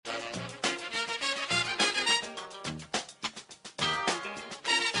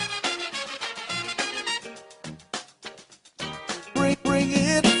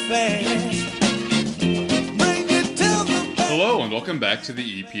welcome back to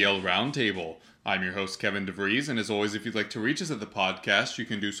the EPL Roundtable. I'm your host, Kevin DeVries, and as always, if you'd like to reach us at the podcast, you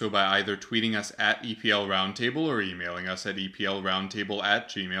can do so by either tweeting us at EPL Roundtable or emailing us at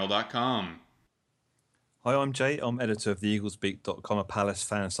eplroundtable@gmail.com. Hi, I'm Jay. I'm editor of the eaglesbeak.com, a Palace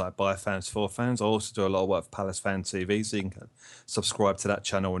fan site by fans for fans. I also do a lot of work for Palace Fan TV, so you can subscribe to that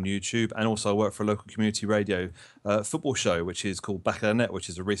channel on YouTube. And also I work for a local community radio football show, which is called Back of the Net, which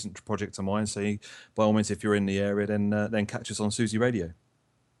is a recent project of mine. So by all means, if you're in the area, then catch us on Susie Radio.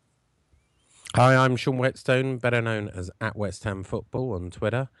 Hi, I'm Sean Whetstone, better known as at West Ham Football on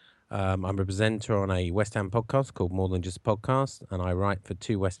Twitter. I'm a presenter on a West Ham podcast called More Than Just a Podcast, and I write for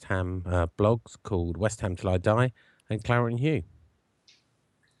two West Ham blogs called West Ham Till I Die and Claret and Hugh.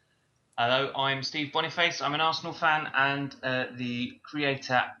 Hello, I'm Steve Boniface. I'm an Arsenal fan and the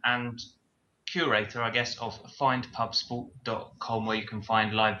creator and curator, I guess, of findpubsport.com, where you can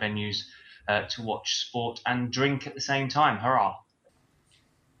find live venues to watch sport and drink at the same time. Hurrah!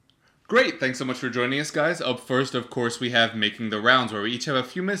 Great, thanks so much for joining us, guys. Up first, of course, we have Making the Rounds, where we each have a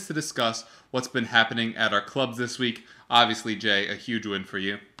few minutes to discuss what's been happening at our clubs this week. Obviously, Jay, a huge win for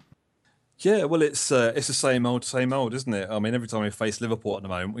you. Yeah, well, it's the same old, isn't it? I mean, every time we face Liverpool at the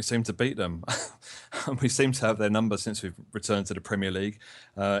moment, we seem to beat them. We seem to have their number since we've returned to the Premier League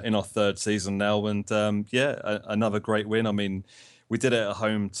in our third season now. And another great win. I mean, we did it at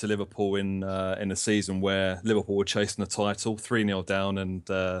home to Liverpool in a season where Liverpool were chasing the title, 3-0 down, and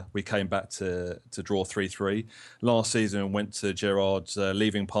we came back to draw 3-3. Last season, we went to Gerrard's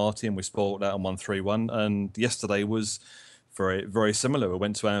leaving party and we spoiled that and won 3-1. And yesterday was very, very similar. We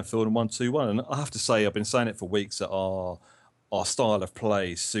went to Anfield and won 2-1. And I have to say, I've been saying it for weeks, that our style of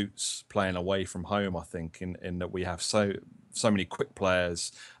play suits playing away from home, I think, in that we have so many quick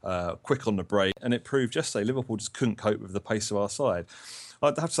players, quick on the break, and it proved yesterday Liverpool just couldn't cope with the pace of our side.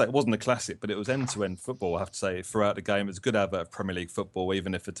 I'd have to say it wasn't a classic, but it was end-to-end football, I have to say, throughout the game. It was a good advert of Premier League football,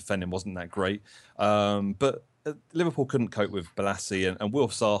 even if the defending wasn't that great. But Liverpool couldn't cope with Balassi, and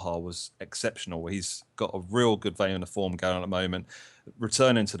Wilf Zaha was exceptional. He's got a real good vein of form going on at the moment,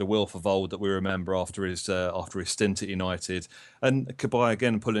 returning to the Wilf of old that we remember after his stint at United. And Kabay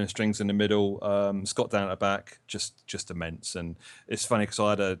again pulling strings in the middle, Scott down at the back, just immense. And it's funny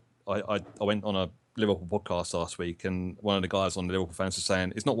because I went on a Liverpool podcast last week, and one of the guys on the Liverpool fans was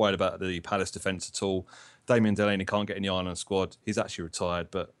saying he's not worried about the Palace defence at all. Damien Delaney can't get in the Ireland squad. He's actually retired,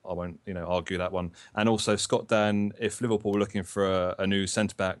 but I won't argue that one. And also Scott Dan, if Liverpool were looking for a new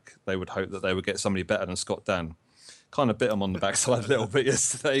centre-back, they would hope that they would get somebody better than Scott Dan. Kind of bit him on the backside a little bit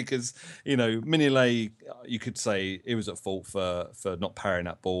yesterday because, Mignolet, you could say he was at fault for not parrying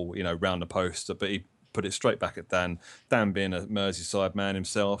that ball, round the post, but he put it straight back at Dan. Dan, being a Merseyside man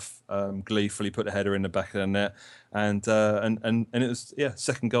himself, gleefully put the header in the back of the net, and it was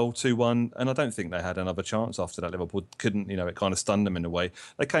second goal, 2-1, and I don't think they had another chance after that. Liverpool couldn't, it kind of stunned them in a way.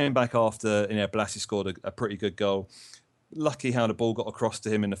 They came back after, Balassi scored a pretty good goal. Lucky how the ball got across to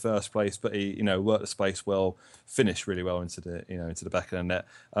him in the first place, but he, worked the space well, finished really well into the back of the net.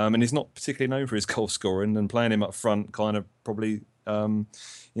 And he's not particularly known for his goal scoring, and playing him up front kind of probably,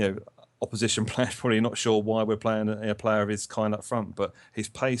 opposition players probably not sure why we're playing a player of his kind up front, but his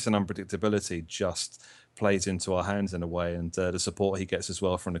pace and unpredictability just plays into our hands in a way, and the support he gets as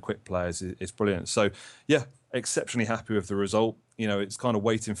well from the quick players is brilliant. So, exceptionally happy with the result. It's kind of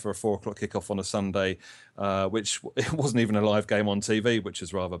waiting for a 4:00 kickoff on a Sunday, which it wasn't even a live game on TV, which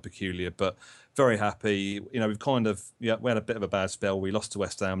is rather peculiar, but very happy. We've kind of, we had a bit of a bad spell. We lost to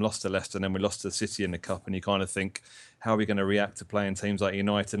West Ham, lost to Leicester, and then we lost to City in the Cup, and you kind of think, how are we going to react to playing teams like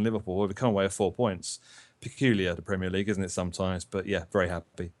United and Liverpool? Well, we come away with 4 points. Peculiar, the Premier League, isn't it, sometimes? But very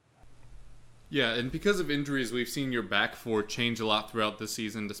happy. Yeah, and because of injuries, we've seen your back four change a lot throughout the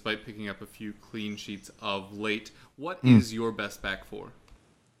season, despite picking up a few clean sheets of late. What is your best back four?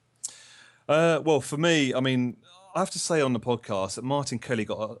 Well, for me, I mean, I have to say on the podcast that Martin Kelly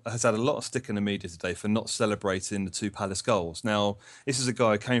has had a lot of stick in the media today for not celebrating the 2 Palace goals. Now, this is a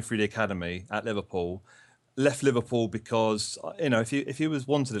guy who came through the academy at Liverpool, left Liverpool because, if he was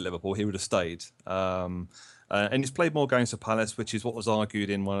wanted at Liverpool, he would have stayed. And he's played more games for Palace, which is what was argued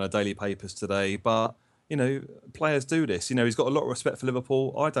in one of the daily papers today. But, players do this. He's got a lot of respect for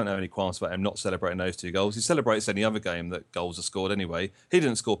Liverpool. I don't have any qualms about him not celebrating those 2 goals. He celebrates any other game that goals are scored anyway. He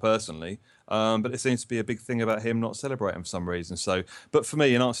didn't score personally, but it seems to be a big thing about him not celebrating for some reason. So, but for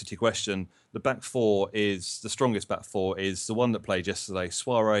me, in answer to your question, the back four is the strongest back four is the one that played yesterday.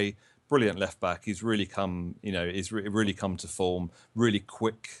 Suarez, brilliant left back. He's really come, really come to form. Really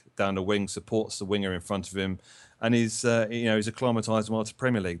quick down the wing, supports the winger in front of him, and he's acclimatised well to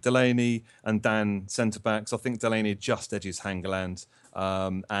Premier League. Delaney and Dan centre backs. I think Delaney just edges Hangeland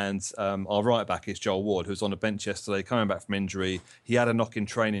And our right back is Joel Ward, who was on the bench yesterday, coming back from injury. He had a knock in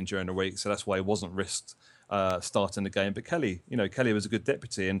training during the week, so that's why he wasn't risked starting the game. But Kelly was a good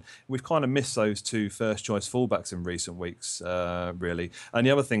deputy, and we've kind of missed those two first choice fullbacks in recent weeks, really. And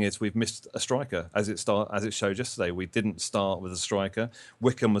the other thing is we've missed a striker, as it showed yesterday. We didn't start with a striker.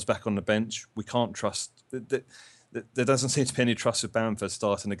 Wickham was back on the bench. We can't trust. There doesn't seem to be any trust with Bamford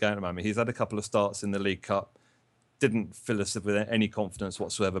starting the game at the moment. He's had a couple of starts in the League Cup. Didn't fill us with any confidence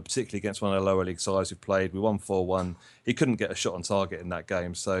whatsoever, particularly against one of the lower league sides we've played. We won 4-1. He couldn't get a shot on target in that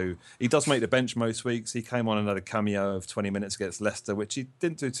game. So he does make the bench most weeks. He came on and had a cameo of 20 minutes against Leicester, which he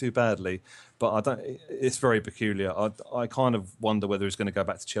didn't do too badly. But it's very peculiar. I kind of wonder whether he's going to go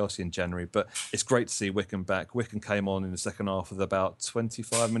back to Chelsea in January. But it's great to see Wickham back. Wickham came on in the second half with about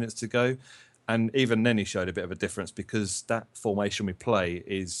 25 minutes to go. And even then he showed a bit of a difference because that formation we play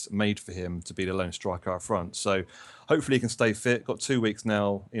is made for him to be the lone striker up front. So hopefully he can stay fit. Got 2 weeks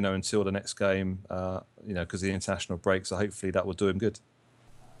now, until the next game, because of the international break. So hopefully that will do him good.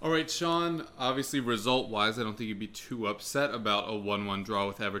 All right, Sean, obviously result-wise, I don't think you'd be too upset about a 1-1 draw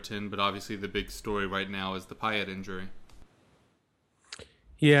with Everton, but obviously the big story right now is the Payet injury.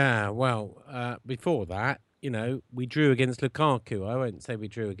 Yeah, well, before that, we drew against Lukaku. I won't say we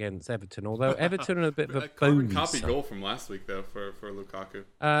drew against Everton, although Everton are a bit of a bony copy side. Goal from last week, though, for Lukaku.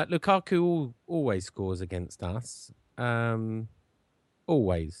 Lukaku always scores against us.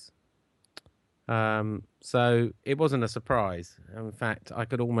 Always. So it wasn't a surprise. In fact, I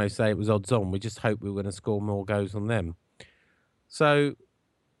could almost say it was odds on. We just hoped we were going to score more goals on them. So,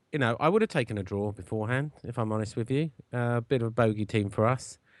 I would have taken a draw beforehand, if I'm honest with you. A bit of a bogey team for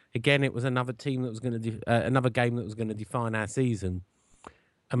us. Again, it was another team that was going to another game that was going to define our season,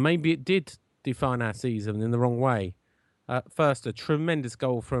 and maybe it did define our season in the wrong way. First, a tremendous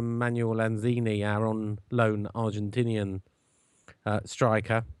goal from Manuel Lanzini, our on loan Argentinian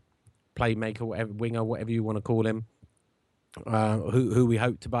striker, playmaker, winger, whatever you want to call him, who we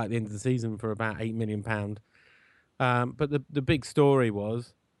hope to buy at the end of the season for about £8 million. But the big story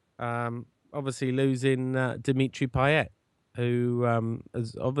was obviously losing Dimitri Payet, who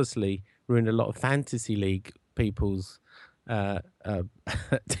has obviously ruined a lot of fantasy league people's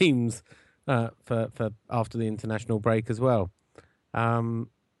teams for after the international break as well. It's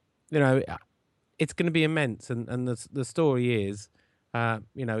going to be immense, and the story is,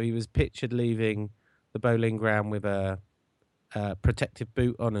 he was pictured leaving the bowling ground with a protective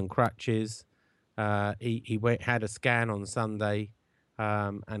boot on and crutches. He had a scan on Sunday,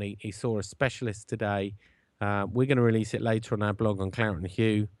 and he saw a specialist today. We're going to release it later on our blog on Claret and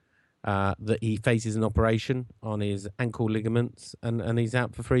Hugh that he faces an operation on his ankle ligaments and he's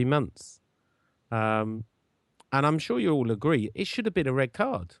out for 3 months. And I'm sure you all agree it should have been a red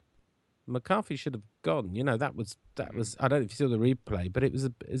card. McCarthy should have gone. That was. I don't know if you saw the replay, but it was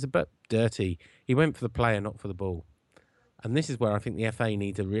a bit dirty. He went for the player, not for the ball. And this is where I think the FA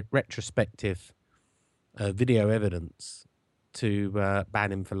needs a retrospective video evidence to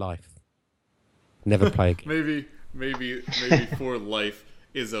ban him for life. Never play again. maybe for life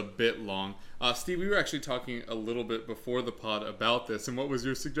is a bit long. Steve, we were actually talking a little bit before the pod about this, and what was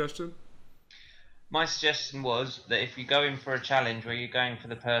your suggestion? My suggestion was that if you go in for a challenge where you're going for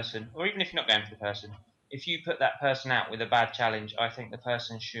the person, or even if you're not going for the person, if you put that person out with a bad challenge, I think the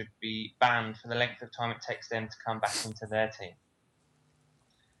person should be banned for the length of time it takes them to come back into their team.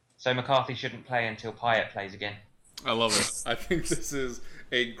 So McCarthy shouldn't play until Payet plays again. I love it. I think this is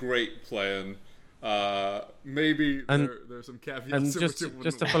a great plan. Maybe there's some caveats. And just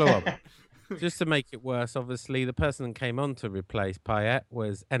to follow up, just to make it worse, obviously the person that came on to replace Payet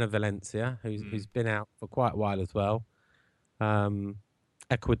was Enner Valencia, who's been out for quite a while as well.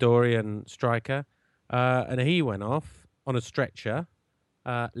 Ecuadorian striker, and he went off on a stretcher,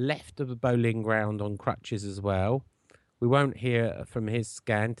 left of the bowling ground on crutches as well. We won't hear from his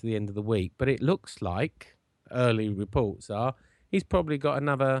scan to the end of the week, but it looks like early reports are he's probably got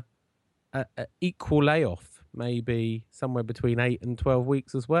another equal layoff, maybe somewhere between 8 and 12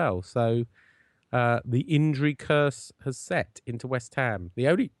 weeks as well. So the injury curse has set into West Ham. The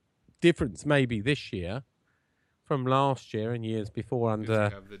only difference maybe this year from last year and years before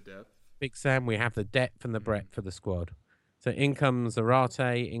under Big Sam, we have the depth and the breadth for the squad. So in comes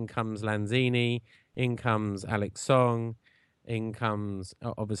Zarate, in comes Lanzini, in comes Alex Song, in comes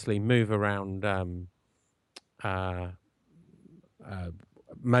obviously move around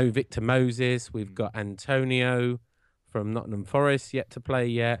Victor Moses. We've got Antonio from Nottingham Forest yet to play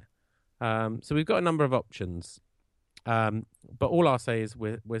yet. So we've got a number of options. But all I'll say is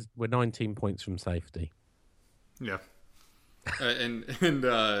we're 19 points from safety. Yeah. And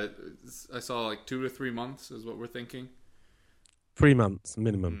I saw like 2 to 3 months is what we're thinking. 3 months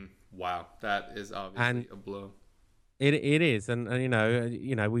minimum. Wow, that is obviously And a blow. it is, and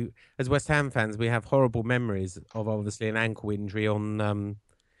we as West Ham fans we have horrible memories of obviously an ankle injury on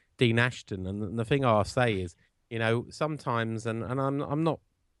Dean Ashton, and the thing I'll say is, sometimes, and I'm not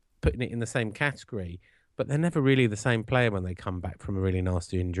putting it in the same category, but they're never really the same player when they come back from a really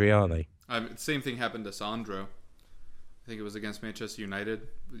nasty injury, are they? Same thing happened to Sandro. I think it was against Manchester United.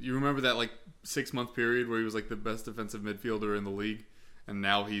 You remember that 6-month period where he was the best defensive midfielder in the league, and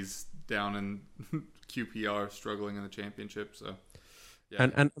now he's down in QPR struggling in the championship. So, yeah.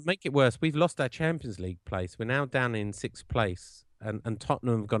 And make it worse, we've lost our Champions League place. We're now down in 6th place, and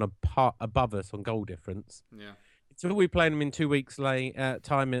Tottenham have gone above us on goal difference. Yeah. So we play them in 2 weeks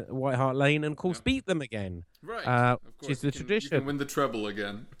time at White Hart Lane, and of course beat them again. Right. Of course. Which is the tradition. You can win the treble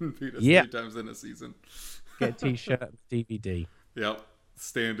again. Beat us 3 times in a season. Get a T-shirt, DVD. Yep.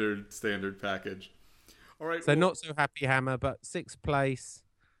 Standard package. All right. So not so happy, Hammer, but 6th place,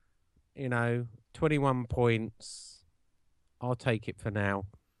 21 points. I'll take it for now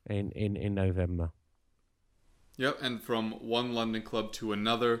in November. Yep, and from one London club to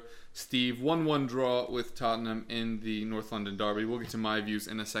another, Steve, 1-1 draw with Tottenham in the North London derby. We'll get to my views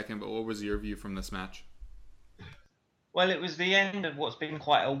in a second, but what was your view from this match? Well, it was the end of what's been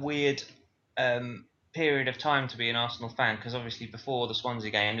quite a weird period of time to be an Arsenal fan, because obviously before the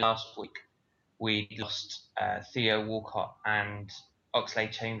Swansea game last week, we lost Theo Walcott and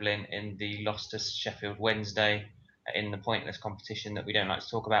Oxlade-Chamberlain in the loss to Sheffield Wednesday in the pointless competition that we don't like to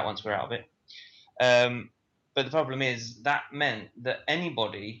talk about once we're out of it. But the problem is that meant that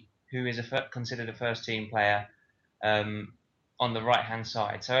anybody who is considered a first-team player on the right-hand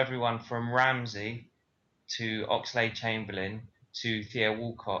side, so everyone from Ramsey to Oxlade-Chamberlain to Theo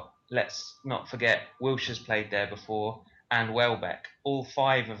Walcott, let's not forget Wilshire's played there before, and Welbeck. All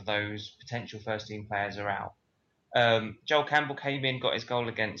 5 of those potential first-team players are out. Joel Campbell came in, got his goal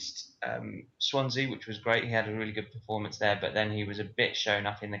against Swansea, which was great. He had a really good performance there, but then he was a bit shown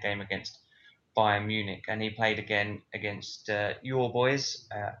up in the game against Bayern Munich, and he played again against your boys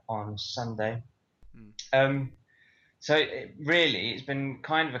on Sunday. So it's been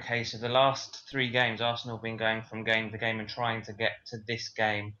kind of a case of the last 3 games, Arsenal have been going from game to game and trying to get to this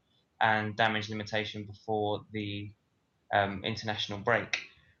game and damage limitation before the international break.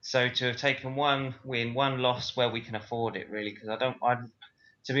 So to have taken 1 win, 1 loss where we can afford it, really, because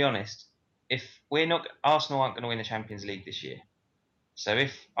to be honest, if Arsenal aren't going to win the Champions League this year. So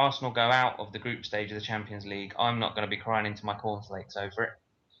if Arsenal go out of the group stage of the Champions League, I'm not going to be crying into my cornflakes over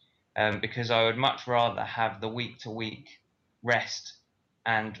it, because I would much rather have the week-to-week rest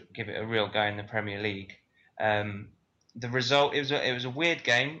and give it a real go in the Premier League. The result, it was a weird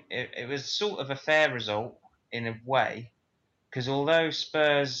game. It was sort of a fair result in a way, because although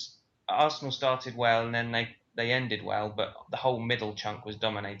Arsenal started well and then they ended well, but the whole middle chunk was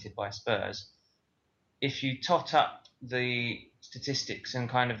dominated by Spurs. If you tot up the statistics and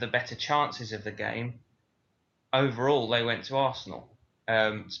kind of the better chances of the game, overall they went to Arsenal.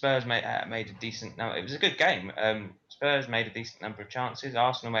 Spurs made a decent number. It was a good game. Spurs made a decent number of chances.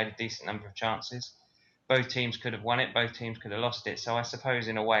 Arsenal made a decent number of chances. Both teams could have won it. Both teams could have lost it. So I suppose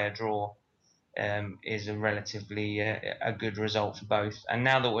in a way a draw is a relatively a good result for both. And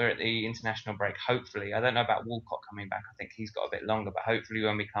now that we're at the international break, hopefully, I don't know about Walcott coming back. I think he's got a bit longer, but hopefully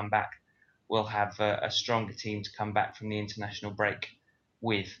when we come back, we'll have a stronger team to come back from the international break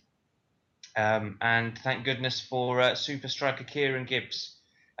with. And thank goodness for super striker Kieran Gibbs,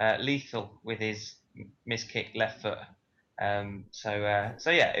 lethal with his miskicked left foot. So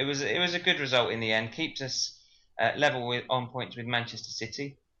yeah, it was a good result in the end. Keeps us level on points with Manchester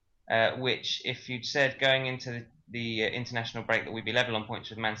City, which if you'd said going into the international break that we'd be level on points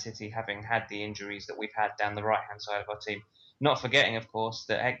with Man City, having had the injuries that we've had down the right hand side of our team. Not forgetting, of course,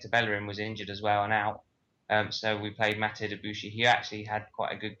 that Hector Bellerin was injured as well and out. So we played Mate Debuchy. He actually had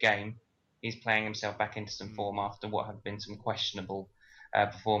quite a good game. He's playing himself back into some form after what have been some questionable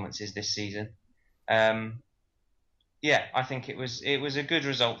performances this season. Yeah, I think it was a good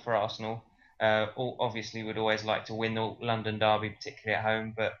result for Arsenal. Obviously, we'd always like to win the London derby, particularly at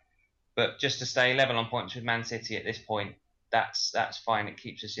home, but just to stay level on points with Man City at this point, that's fine. It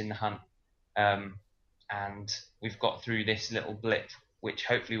keeps us in the hunt. And we've got through this little blip, which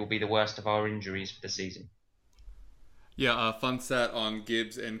hopefully will be the worst of our injuries for the season. Yeah, fun stat on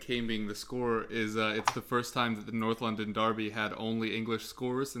Gibbs and Kane being the scorer is it's the first time that the North London derby had only English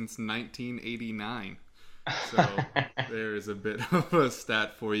scorers since 1989. So there is a bit of a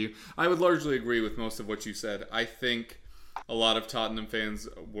stat for you. I would largely agree with most of what you said. I think a lot of Tottenham fans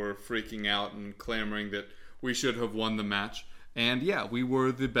were freaking out and clamoring that we should have won the match. And yeah, we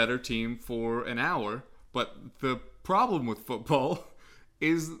were the better team for an hour. But the problem with football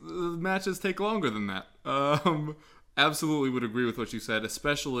is the matches take longer than that. Absolutely would agree with what you said,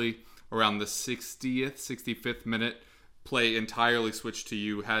 especially around the 60th, 65th minute. Play entirely switched to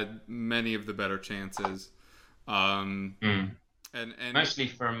you, had many of the better chances. And mostly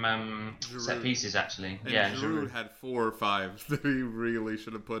from set pieces, actually. And Giroud had 4 or 5 that he really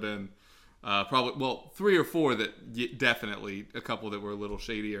should have put in. Probably 3 or 4 that definitely, a couple that were a little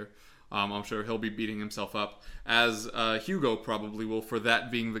shadier. I'm sure he'll be beating himself up, as Hugo probably will, for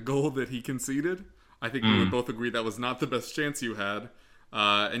that being the goal that he conceded. I think we would both agree that was not the best chance you had.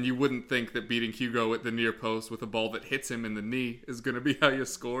 And you wouldn't think that beating Hugo at the near post with a ball that hits him in the knee is going to be how you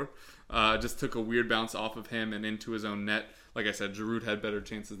score. Just took a weird bounce off of him and into his own net. Like I said, Giroud had better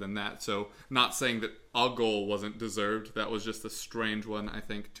chances than that. So not saying that a goal wasn't deserved. That was just a strange one, I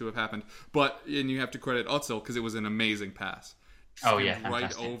think, to have happened. And you have to credit Özil because it was an amazing pass. Right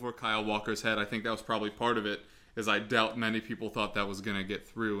fantastic. over Kyle Walker's head. I think that was probably part of it, as I doubt many people thought that was going to get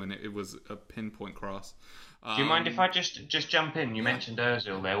through, and it was a pinpoint cross. Do you mind if I just jump in? You mentioned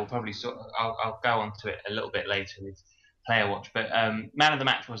Ozil there. We'll probably I'll go on to it a little bit later with player watch. But man of the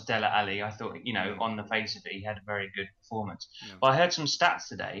match was Dele Alli. I thought, on the face of it, he had a very good performance. Yeah. But I heard some stats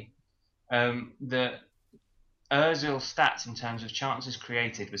today. The Ozil stats in terms of chances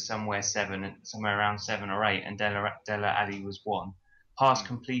created was somewhere around 7 or 8, and Dele Alli was 1. Pass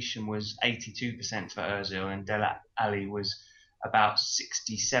completion was 82% for Ozil, and Dele Alli was about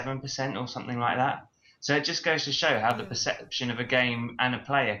 67% or something like that. So it just goes to show how the perception of a game and a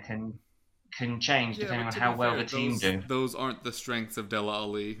player can change depending on how well the team do. Those aren't the strengths of Dele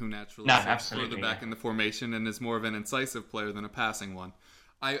Alli, who naturally sits further back in the formation and is more of an incisive player than a passing one.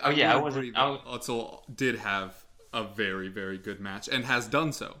 I agree that Özil did have a very, very good match and has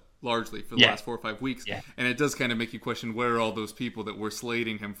done so largely for the last 4 or 5 weeks. Yeah. And it does kind of make you question, where are all those people that were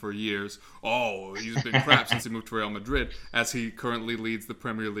slating him for years? Oh, he's been crap since he moved to Real Madrid, as he currently leads the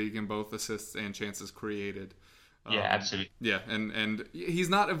Premier League in both assists and chances created. Yeah, absolutely. Yeah, and he's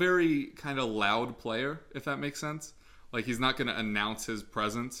not a very kind of loud player, if that makes sense. Like, he's not going to announce his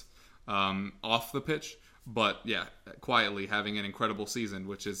presence off the pitch. But yeah, quietly having an incredible season,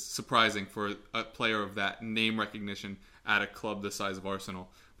 which is surprising for a player of that name recognition at a club the size of Arsenal.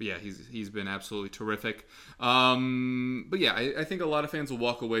 But yeah, he's been absolutely terrific. But yeah, I think a lot of fans will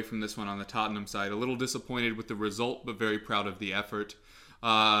walk away from this one on the Tottenham side a little disappointed with the result, but very proud of the effort.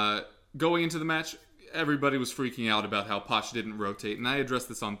 Going into the match, everybody was freaking out about how Poch didn't rotate, and I addressed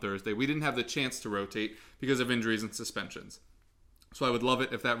this on Thursday. We didn't have the chance to rotate because of injuries and suspensions. So I would love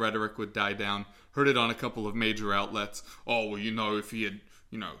it if that rhetoric would die down. Heard it on a couple of major outlets. Oh, well, if he had,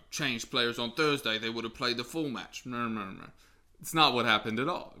 changed players on Thursday, they would have played the full match. No. It's not what happened at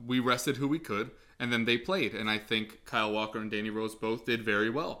all. We rested who we could, and then they played. And I think Kyle Walker and Danny Rose both did very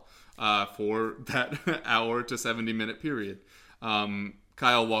well for that hour to 70-minute period.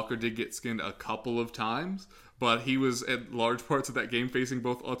 Kyle Walker did get skinned a couple of times, but he was at large parts of that game facing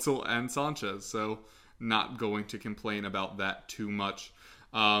both Özil and Sanchez. So not going to complain about that too much.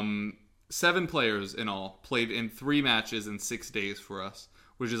 7 players in all played in 3 matches in 6 days for us,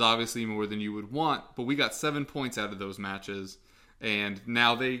 which is obviously more than you would want, but we got 7 points out of those matches, and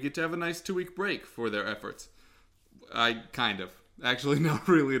now they get to have a nice 2-week break for their efforts. Actually, not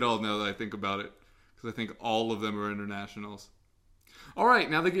really at all now that I think about it, because I think all of them are internationals. All right,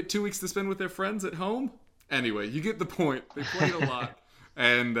 now they get 2 weeks to spend with their friends at home. Anyway, you get the point. They played a lot.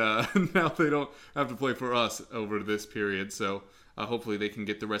 And now they don't have to play for us over this period, so hopefully they can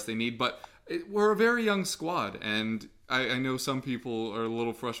get the rest they need. But we're a very young squad, and I know some people are a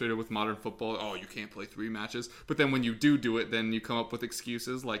little frustrated with modern football. Oh, you can't play 3 matches. But then when you do it, then you come up with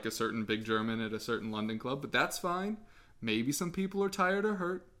excuses like a certain big German at a certain London club. But that's fine. Maybe some people are tired or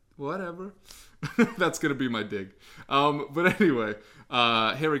hurt. Whatever. That's going to be my dig. But anyway,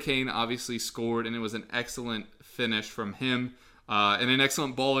 Harry Kane obviously scored, and it was an excellent finish from him. And an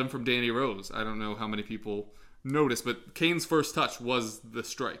excellent ball in from Danny Rose. I don't know how many people noticed, but Kane's first touch was the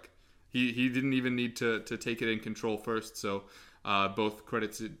strike. He didn't even need to take it in control first. So both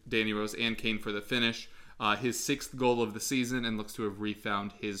credits to Danny Rose and Kane for the finish. His 6th goal of the season, and looks to have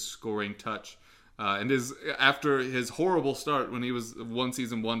refound his scoring touch. And after his horrible start when he was a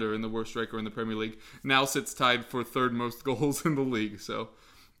one-season wonder and the worst striker in the Premier League, now sits tied for 3rd most goals in the league. So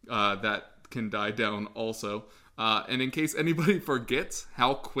that can die down also. And in case anybody forgets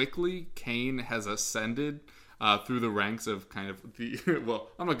how quickly Kane has ascended through the ranks of kind of the, well,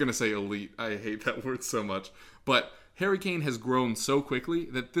 I'm not going to say elite. I hate that word so much. But Harry Kane has grown so quickly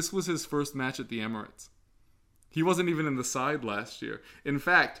that this was his first match at the Emirates. He wasn't even in the side last year. In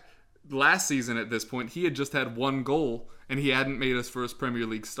fact, last season at this point, he had just had 1 goal, and he hadn't made his first Premier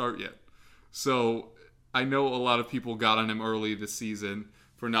League start yet. So I know a lot of people got on him early this season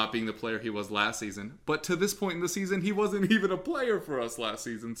for not being the player he was last season. But to this point in the season, he wasn't even a player for us last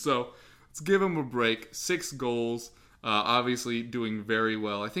season. So let's give him a break. 6 goals. Obviously doing very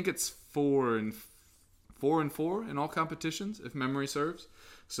well. I think it's 4 and 4 in all competitions, if memory serves.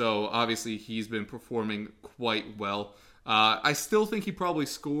 So obviously he's been performing quite well. I still think he probably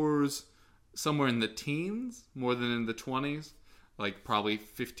scores somewhere in the teens more than in the 20s, like probably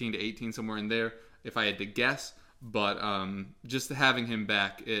 15 to 18, somewhere in there, if I had to guess. But just having him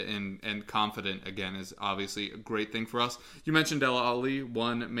back and confident again is obviously a great thing for us. You mentioned Dele Alli,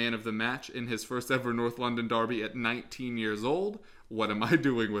 won man of the match in his first ever North London derby at 19 years old. What am I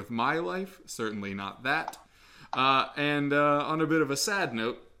doing with my life? Certainly not that. And on a bit of a sad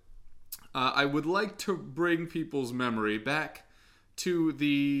note, I would like to bring people's memory back to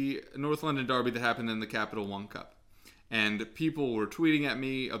the North London derby that happened in the Capital One Cup. And people were tweeting at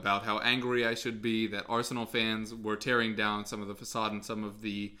me about how angry I should be that Arsenal fans were tearing down some of the facade and some of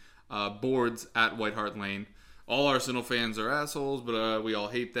the boards at White Hart Lane. All Arsenal fans are assholes, but we all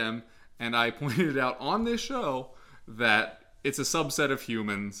hate them. And I pointed out on this show that it's a subset of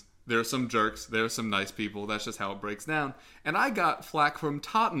humans. There are some jerks. There are some nice people. That's just how it breaks down. And I got flack from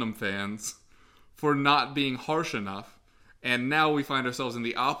Tottenham fans for not being harsh enough. And now we find ourselves in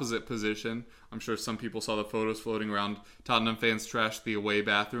the opposite position. I'm sure some people saw the photos floating around. Tottenham fans trashed the away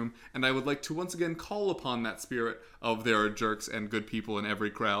bathroom. And I would like to once again call upon that spirit of there are jerks and good people in every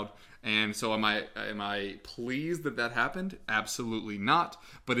crowd. And so am I pleased that that happened? Absolutely not.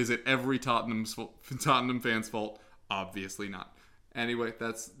 But is it every Tottenham fan's fault? Obviously not. Anyway,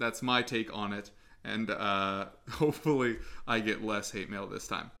 that's my take on it. And hopefully I get less hate mail this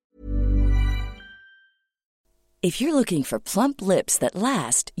time. If you're looking for plump lips that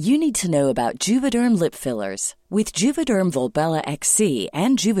last, you need to know about Juvederm lip fillers. With Juvederm Volbella XC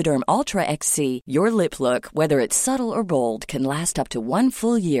and Juvederm Ultra XC, your lip look, whether it's subtle or bold, can last up to 1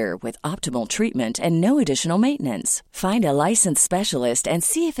 full year with optimal treatment and no additional maintenance. Find a licensed specialist and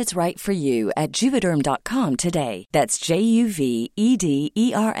see if it's right for you at Juvederm.com today. That's JUVEDERM.com.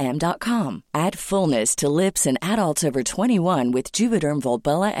 Add fullness to lips in adults over 21 with Juvederm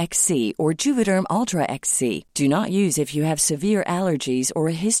Volbella XC or Juvederm Ultra XC. Do not use if you have severe allergies or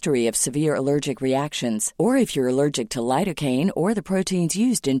a history of severe allergic reactions, or if you're allergic to lidocaine or the proteins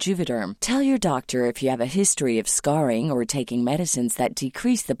used in Juvederm. Tell your doctor if you have a history of scarring or taking medicines that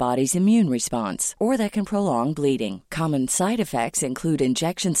decrease the body's immune response or that can prolong bleeding. Common side effects include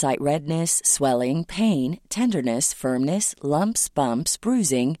injection site redness, swelling, pain, tenderness, firmness, lumps, bumps,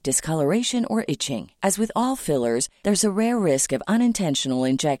 bruising, discoloration, or itching. As with all fillers, there's a rare risk of unintentional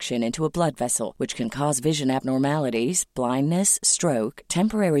injection into a blood vessel, which can cause vision abnormalities, blindness, stroke,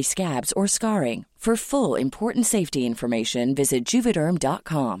 temporary scabs, or scarring. For full, important safety information, visit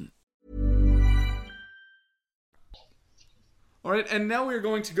Juvederm.com. All right, and now we're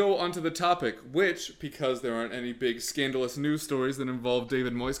going to go on to the topic, which, because there aren't any big scandalous news stories that involve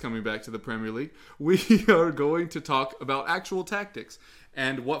David Moyes coming back to the Premier League, we are going to talk about actual tactics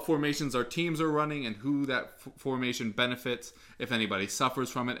and what formations our teams are running and who that formation benefits, if anybody suffers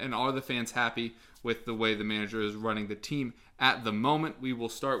from it, and are the fans happy with the way the manager is running the team at the moment. We will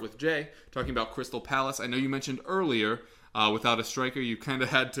start with Jay, talking about Crystal Palace. I know you mentioned earlier, without a striker, you kind of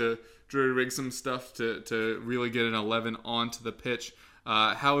had to jury-rig some stuff to really get an 11 onto the pitch.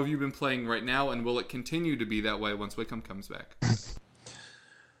 How have you been playing right now, and will it continue to be that way once Wickham comes back?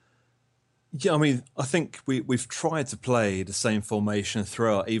 Yeah, I mean, I think we've tried to play the same formation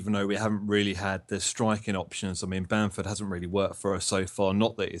throughout, even though we haven't really had the striking options. I mean, Bamford hasn't really worked for us so far.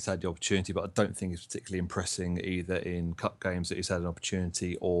 Not that he's had the opportunity, but I don't think he's particularly impressing either in cup games that he's had an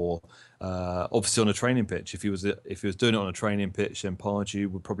opportunity or obviously on a training pitch. If he was doing it on a training pitch, then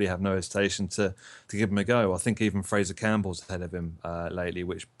Pardew would probably have no hesitation to give him a go. I think even Fraser Campbell's ahead of him lately,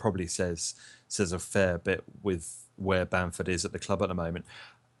 which probably says a fair bit with where Bamford is at the club at the moment.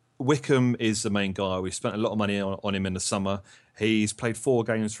 Wickham is the main guy. We spent a lot of money on him in the summer. He's played 4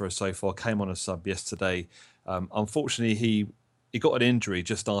 games for us so far, came on a sub yesterday. Unfortunately, he got an injury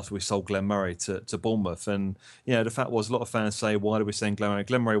just after we sold Glenn Murray to Bournemouth. And, the fact was a lot of fans say, why did we send Glenn Murray?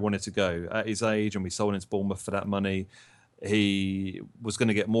 Glenn Murray wanted to go. At his age, and we sold him to Bournemouth for that money, he was going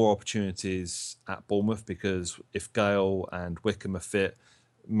to get more opportunities at Bournemouth because if Gale and Wickham are fit,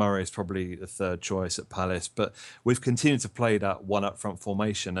 Murray is probably the third choice at Palace, but we've continued to play that one up front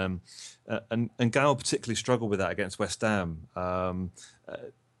formation, and Gale particularly struggled with that against West Ham.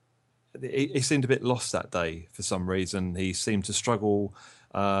 He seemed a bit lost that day for some reason. He seemed to struggle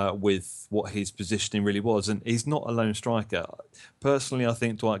with what his positioning really was. And he's not a lone striker. Personally, I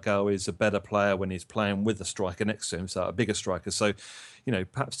think Dwight Gale is a better player when he's playing with a striker next to him, so a bigger striker. So,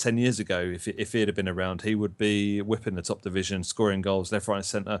 perhaps 10 years ago, if he'd have been around, he would be whipping the top division, scoring goals left, right, and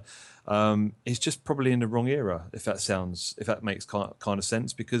centre. He's just probably in the wrong era, if that makes kind of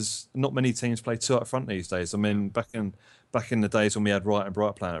sense, because not many teams play two up front these days. I mean, back in the days when we had Wright and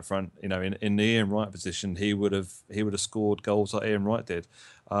Bright playing up front, in the Ian Wright position, he would have scored goals like Ian Wright did.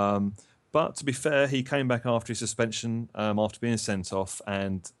 But to be fair, he came back after his suspension, after being sent off,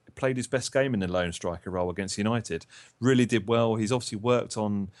 and played his best game in the lone striker role against United. Really did well. He's obviously worked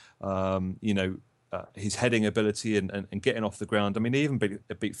on, his heading ability and getting off the ground. I mean, he even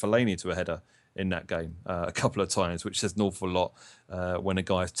beat Fellaini to a header in that game a couple of times, which says an awful lot when a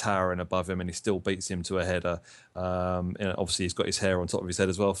guy's towering above him and he still beats him to a header. Obviously, he's got his hair on top of his head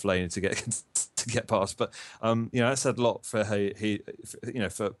as well, Fellaini, to get past. But that said a lot for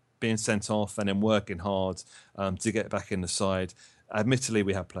for being sent off and then working hard to get back in the side. Admittedly,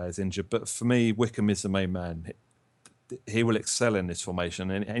 we have players injured, but for me, Wickham is the main man. He will excel in this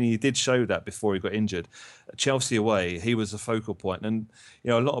formation, and he did show that before he got injured. Chelsea away, he was a focal point, and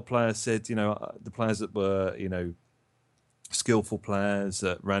a lot of players said, the players that were, skillful players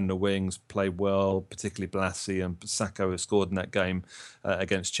that ran the wings, played well, particularly Blassie and Sacco, who scored in that game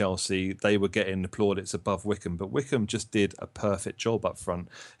against Chelsea. They were getting the plaudits above Wickham, but Wickham just did a perfect job up front.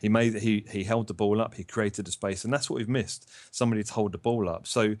 He held the ball up, he created the space, and that's what we've missed, somebody to hold the ball up.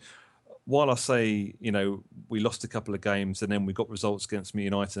 So while I say, we lost a couple of games and then we got results against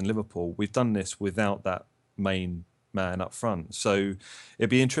United and Liverpool, we've done this without that main man up front. So it'd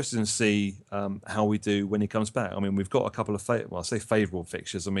be interesting to see how we do when he comes back. I mean, we've got a couple of favourable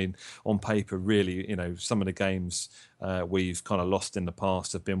fixtures. I mean, on paper, really, some of the games we've kind of lost in the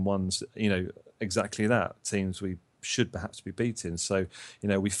past have been ones, exactly that, teams we should perhaps be beating. So,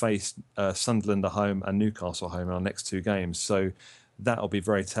 we faced Sunderland at home and Newcastle at home in our next two games. So that'll be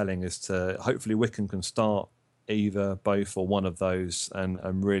very telling as to hopefully Wickham can start either, both, or one of those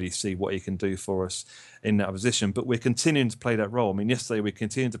and really see what he can do for us in that position. But we're continuing to play that role. I mean, yesterday we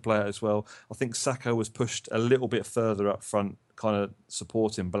continued to play it as well. I think Sacco was pushed a little bit further up front, kind of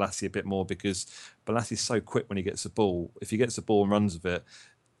supporting Blassie a bit more, because Balassi's so quick when he gets the ball. If he gets the ball and runs with it,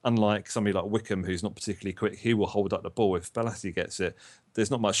 unlike somebody like Wickham, who's not particularly quick, he will hold up the ball. If Balasie gets it,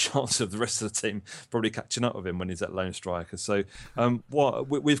 there's not much chance of the rest of the team probably catching up with him when he's that lone striker. So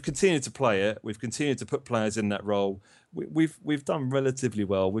we've continued to play it. We've continued to put players in that role. We've done relatively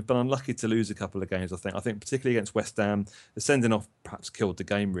well. We've been unlucky to lose a couple of games, I think. I think particularly against West Ham, the sending off perhaps killed the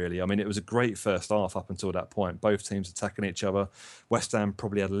game, really. I mean, it was a great first half up until that point. Both teams attacking each other. West Ham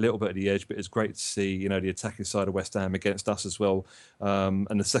probably had a little bit of the edge, but it's great to see, the attacking side of West Ham against us as well.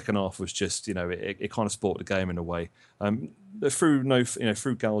 And the second half was just, it kind of spoilt the game in a way.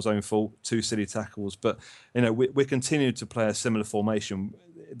 Through Gale's own fault, two silly tackles, but we continue to play a similar formation.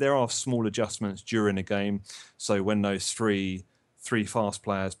 There are small adjustments during the game, so when those three fast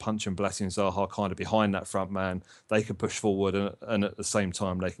players, Punch and Blassie and Zaha, kind of behind that front man, they can push forward, and at the same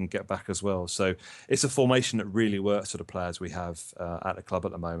time they can get back as well. So it's a formation that really works for the players we have at the club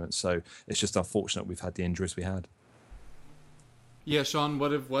at the moment. So it's just unfortunate we've had the injuries we had. Yeah, Sean,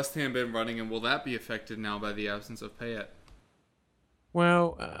 what have West Ham been running, and will that be affected now by the absence of Payet?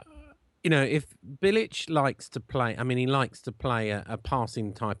 Well, if Bilic likes to play, he likes to play a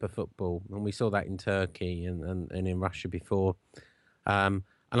passing type of football, and we saw that in Turkey and in Russia before. And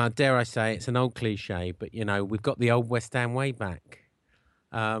I dare I say, it's an old cliche, but, we've got the old West Ham way back.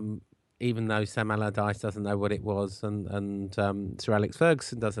 Even though Sam Allardyce doesn't know what it was and Sir Alex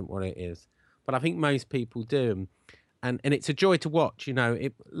Ferguson doesn't know what it is. But I think most people do. And it's a joy to watch.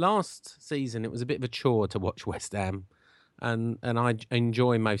 Last season, it was a bit of a chore to watch West Ham. And I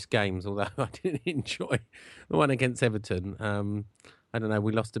enjoy most games, although I didn't enjoy the one against Everton. I don't know,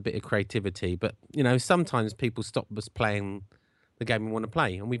 we lost a bit of creativity. But, sometimes people stop us playing the game we want to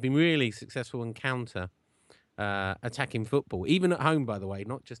play. And we've been really successful in counter attacking football, even at home, by the way,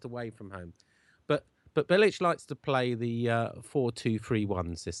 not just away from home. But Bilic likes to play the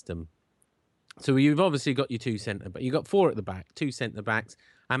 4-2-3-1 system. So you've obviously got your two centre, but you've got four at the back, two centre backs.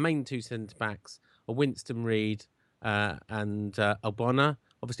 Our main two centre backs are Winston Reid and Ogbonna.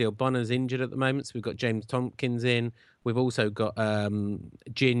 Obviously, Ogbonna's injured at the moment, so we've got James Tompkins in. We've also got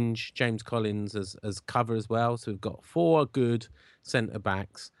James Collins as cover as well. So we've got four good centre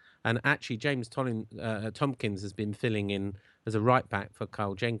backs. And actually, James Tompkins has been filling in as a right back for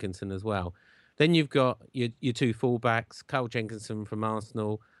Carl Jenkinson as well. Then you've got your two full backs, Carl Jenkinson from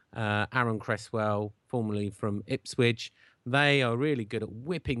Arsenal, Aaron Cresswell, formerly from Ipswich. They are really good at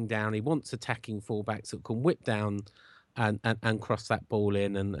whipping down. He wants attacking fullbacks that can whip down and cross that ball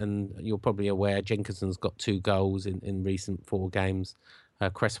in. And you're probably aware Jenkinson's got 2 goals in recent 4 games.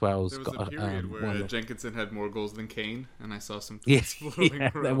 Cresswell's There was got a period where one. Jenkinson had more goals than Kane, and I saw some Yeah, tweets floating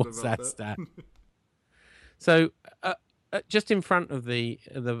yeah, there around was about that that. stat. So just in front of the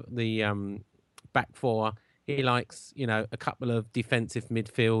back four, he likes a couple of defensive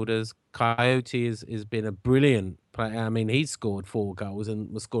midfielders. Coyote has been a brilliant player. I mean, he's scored 4 goals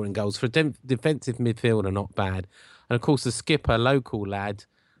and was scoring goals for a defensive midfielder, not bad. And of course, the skipper, local lad,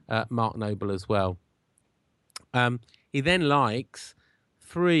 Mark Noble as well. He then likes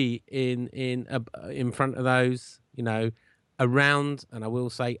 3 in front of those, around, and I will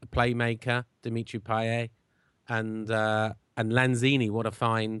say a playmaker, Dimitri Payet, and Lanzini, what a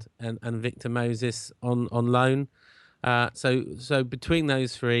find, and Victor Moses on loan. So between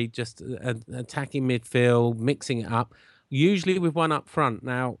those 3, just attacking midfield, mixing it up, usually with one up front.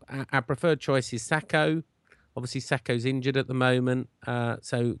 Now, our preferred choice is Sacco. Obviously, Sacco's injured at the moment,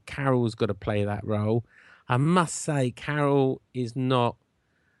 so Carroll's got to play that role. I must say, Carroll is not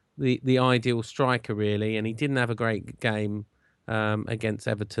the ideal striker, really, and he didn't have a great game against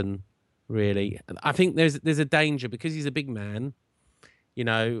Everton, really. I think there's a danger, because he's a big man,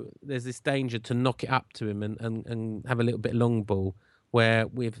 there's this danger to knock it up to him and have a little bit of long ball, where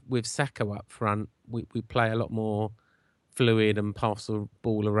with Sacco up front, we play a lot more fluid and pass the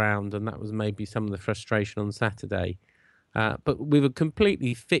ball around, and that was maybe some of the frustration on Saturday. But with a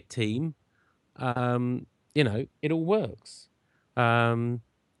completely fit team, it all works.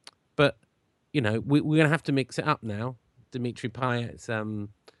 But we're going to have to mix it up now. Dimitri Payet's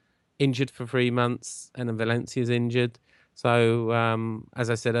injured for 3 months, and then Valencia's injured. So as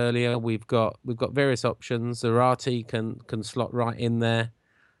I said earlier, we've got various options. Zarate can slot right in there,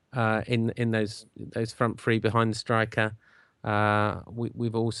 in those front 3 behind the striker.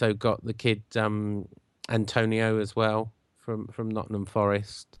 We've also got the kid Antonio as well from Nottingham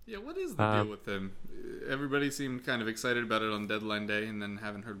Forest. Yeah, what is the deal with him? Everybody seemed kind of excited about it on deadline day, and then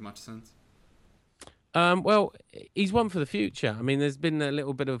haven't heard much since. Well, he's one for the future. I mean, there's been a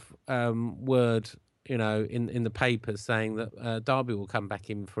little bit of word, in the papers saying that Derby will come back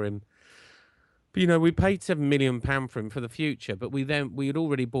in for him. But, we paid £7 million for him for the future, but we had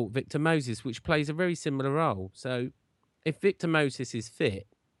already bought Victor Moses, which plays a very similar role. So if Victor Moses is fit,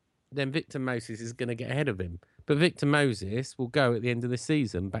 then Victor Moses is going to get ahead of him. But Victor Moses will go at the end of the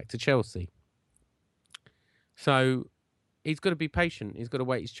season back to Chelsea. So he's got to be patient. He's got to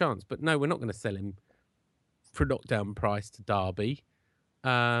wait his chance. But no, we're not going to sell him for a knockdown price to Derby.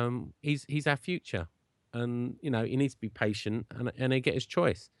 He's our future. And, he needs to be patient and he get his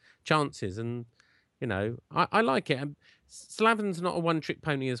chances. And, I like it. And Slaven's not a one-trick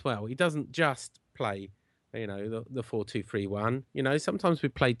pony as well. He doesn't just play, the 4-2-3-1. Sometimes we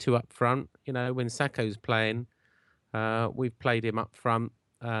play 2 up front. When Sacco's playing, we've played him up front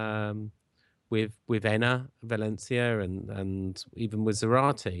with Enna, Valencia, and even with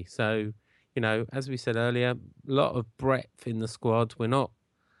Zarate. So, as we said earlier, a lot of breadth in the squad. We're not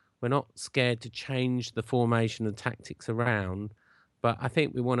scared to change the formation and tactics around, but I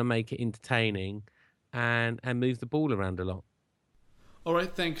think we want to make it entertaining and move the ball around a lot. All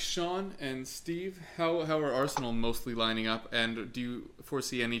right, thanks, Sean and Steve. How are Arsenal mostly lining up, and do you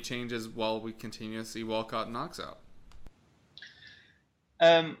foresee any changes while we continue to see Walcott knocks out?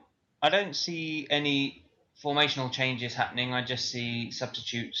 I don't see any formational changes happening. I just see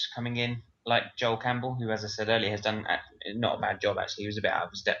substitutes coming in, like Joel Campbell, who, as I said earlier, has done not a bad job, actually. He was a bit out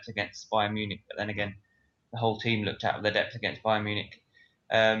of his depth against Bayern Munich, but then again, the whole team looked out of their depth against Bayern Munich.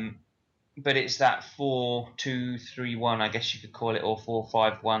 But it's that 4-2-3-1, I guess you could call it, or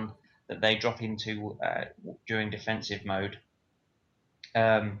 4-5-1 that they drop into during defensive mode.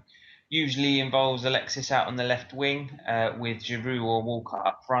 Usually involves Alexis out on the left wing with Giroud or Walcott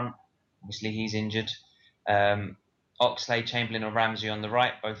up front. Obviously, he's injured. Oxlade, Chamberlain or Ramsey on the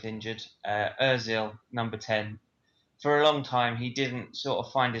right, both injured. Ozil, number 10. For a long time, he didn't sort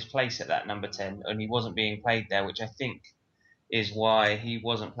of find his place at that number 10, and he wasn't being played there, which I think is why he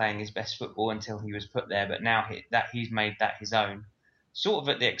wasn't playing his best football until he was put there. But now he's made that his own, sort of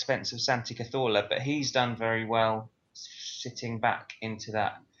at the expense of Santi Cazorla, but he's done very well sitting back into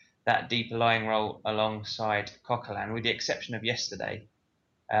that deeper lying role alongside Coquelin, with the exception of yesterday,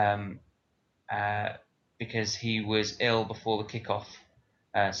 because he was ill before the kickoff,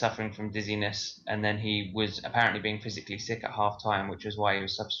 suffering from dizziness, and then he was apparently being physically sick at half time, which was why he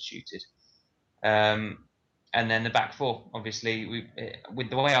was substituted. And then the back 4, obviously, with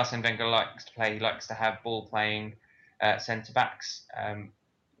the way Arsene Wenger likes to play, he likes to have ball playing centre backs.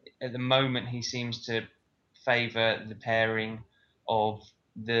 At the moment, he seems to favour the pairing of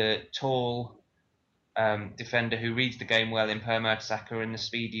the tall defender who reads the game well in Per Mertesacker, and the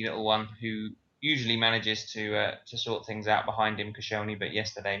speedy little one who usually manages to sort things out behind him, Koscielny, but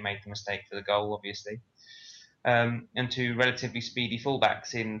yesterday made the mistake for the goal, obviously. And two relatively speedy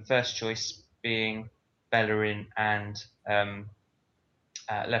fullbacks in first choice being Bellerin and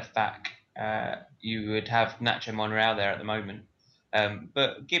left back. You would have Nacho Monreal there at the moment.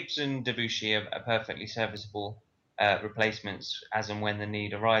 But Gibbs and Debuchy are perfectly serviceable replacements as and when the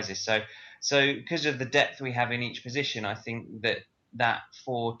need arises. So because of the depth we have in each position, I think that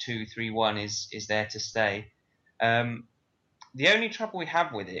 4-2-3-1 is there to stay. The only trouble we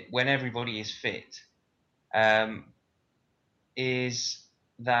have with it when everybody is fit is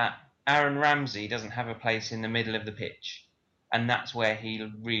that Aaron Ramsey doesn't have a place in the middle of the pitch, and that's where he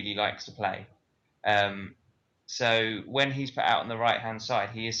really likes to play. So when he's put out on the right-hand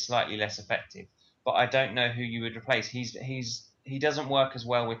side, he is slightly less effective. But I don't know who you would replace. He doesn't work as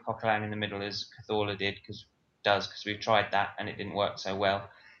well with Coquelin in the middle as Cazorla did, because we've tried that and it didn't work so well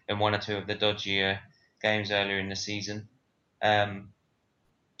in one or two of the dodgier games earlier in the season.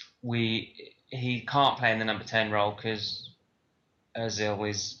 He can't play in the number 10 role because Ozil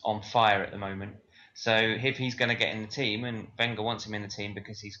is on fire at the moment. So if he's going to get in the team, and Wenger wants him in the team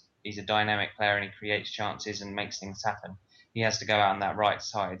because he's a dynamic player and he creates chances and makes things happen, he has to go out on that right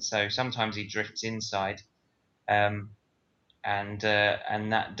side. So sometimes he drifts inside, and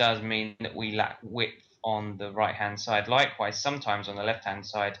that does mean that we lack width on the right hand side. Likewise, sometimes on the left hand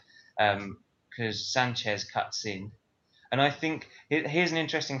side, because Sanchez cuts in. And I think here's an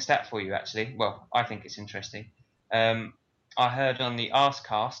interesting stat for you, actually. Well, I think it's interesting. I heard on the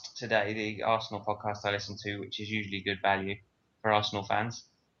Arscast today, the Arsenal podcast I listen to, which is usually good value for Arsenal fans,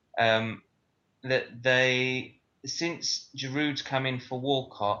 that since Giroud's come in for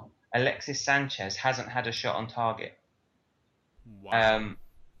Walcott, Alexis Sanchez hasn't had a shot on target. Wow.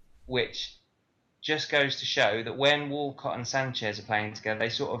 Which just goes to show that when Walcott and Sanchez are playing together, they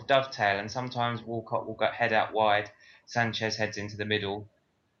sort of dovetail, and sometimes Walcott will head out wide, Sanchez heads into the middle,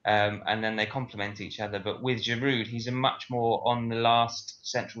 and then they complement each other. But with Giroud, he's a much more on the last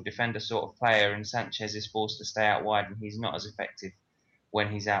central defender sort of player, and Sanchez is forced to stay out wide, and he's not as effective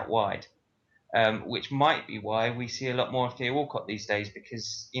when he's out wide. Which might be why we see a lot more of Theo Walcott these days,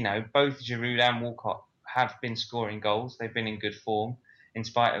 because both Giroud and Walcott have been scoring goals. They've been in good form, in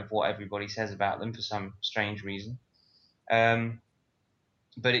spite of what everybody says about them for some strange reason.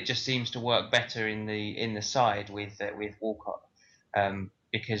 But it just seems to work better in the side with Walcott,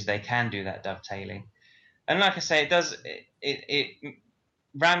 because they can do that dovetailing. And like I say,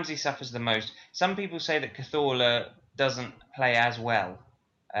 Ramsey suffers the most. Some people say that Cazorla doesn't play as well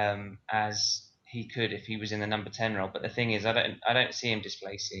as he could if he was in the number 10 role. But the thing is, I don't see him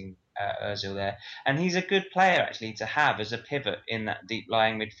displacing Ozil there. And he's a good player actually to have as a pivot in that deep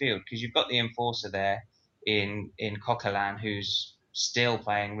lying midfield, because you've got the enforcer there in Coquelin, who's still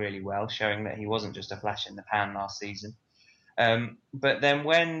playing really well, showing that he wasn't just a flash in the pan last season. But then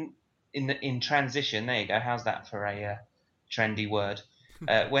when in transition, there you go. How's that for a trendy word?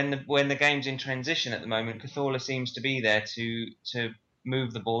 When the game's in transition at the moment, Cazorla seems to be there to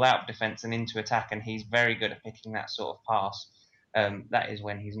move the ball out of defence and into attack, and he's very good at picking that sort of pass. That is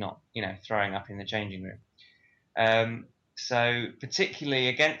when he's not, throwing up in the changing room. So particularly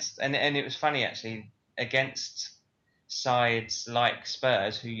against, and it was funny actually, against sides like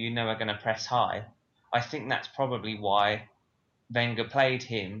Spurs, who are going to press high, I think that's probably why Wenger played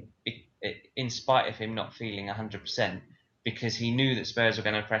him, in spite of him not feeling 100%, because he knew that Spurs were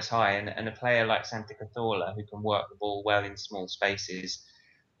going to press high, and a player like Santi Cazorla, who can work the ball well in small spaces,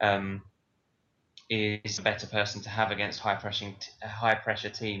 is a better person to have against high pressure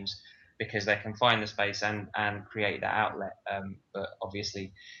teams, because they can find the space and create that outlet. But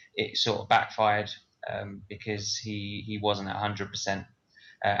obviously, it sort of backfired because he wasn't at 100%,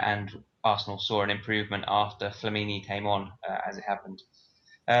 and Arsenal saw an improvement after Flamini came on, as it happened.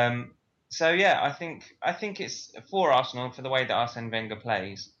 So yeah, I think it's for Arsenal, for the way that Arsene Wenger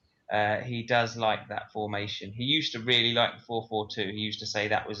plays. He does like that formation. He used to really like the 4-4-2. He used to say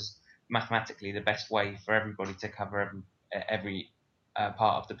that was mathematically the best way for everybody to cover every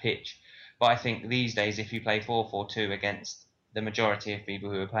part of the pitch. But I think these days, if you play 4-4-2 against the majority of people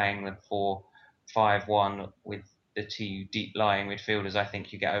who are playing the 4-5-1 with the two deep lying midfielders, I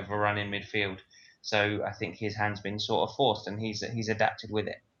think you get overrun in midfield. So I think his hand's been sort of forced, and he's adapted with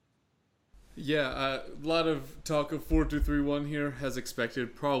it. Yeah, a lot of talk of 4-2-3-1 here, as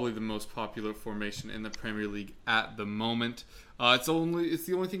expected. Probably the most popular formation in the Premier League at the moment. It's the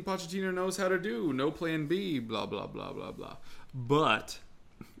only thing Pochettino knows how to do. No plan B, blah, blah, blah, blah, blah. But,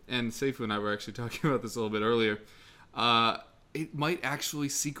 and Seifu and I were actually talking about this a little bit earlier, it might actually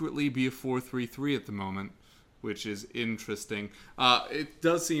secretly be a 4-3-3 at the moment, which is interesting. It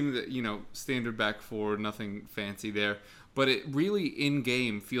does seem that, standard back four, nothing fancy there. But it really,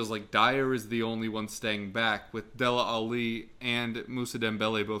 in-game, feels like Dyer is the only one staying back, with Dele Alli and Moussa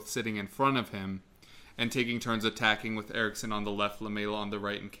Dembele both sitting in front of him and taking turns attacking, with Eriksen on the left, Lamela on the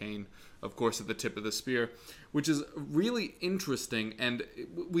right, and Kane, of course, at the tip of the spear, which is really interesting. And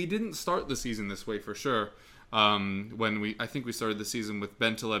we didn't start the season this way for sure. I think we started the season with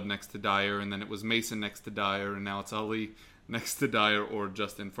Bentaleb next to Dyer, and then it was Mason next to Dyer, and now it's Ali next to Dyer or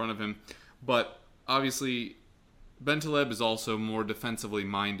just in front of him. But obviously, Bentaleb is also more defensively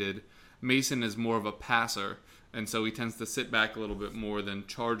minded. Mason is more of a passer, and so he tends to sit back a little bit more than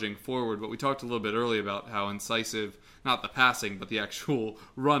charging forward. But we talked a little bit earlier about how incisive, not the passing, but the actual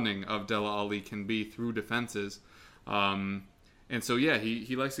running of Dele Alli can be through defenses. And so, yeah,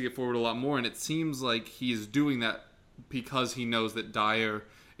 he likes to get forward a lot more, and it seems like he is doing that because he knows that Dyer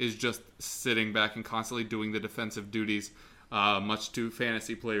is just sitting back and constantly doing the defensive duties, much to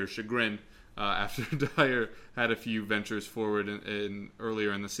fantasy players' chagrin, after Dyer had a few ventures forward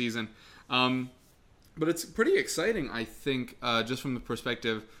earlier in the season. But it's pretty exciting, I think, just from the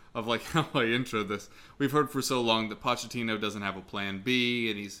perspective of like how I intro this. We've heard for so long that Pochettino doesn't have a plan B,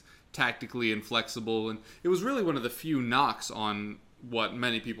 and he's tactically inflexible, and it was really one of the few knocks on what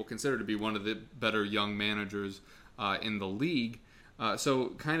many people consider to be one of the better young managers in the league. So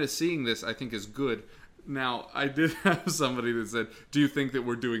kind of seeing this, I think, is good. Now, I did have somebody that said, do you think that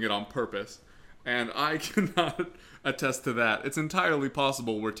we're doing it on purpose? And I cannot attest to that. It's entirely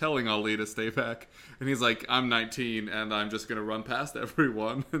possible we're telling Ali to stay back, and he's like, I'm 19, and I'm just going to run past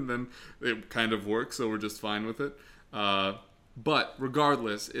everyone, and then it kind of works, so we're just fine with it. But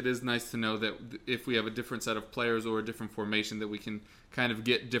regardless, it is nice to know that if we have a different set of players or a different formation, that we can kind of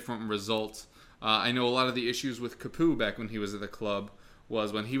get different results. I know a lot of the issues with Capu back when he was at the club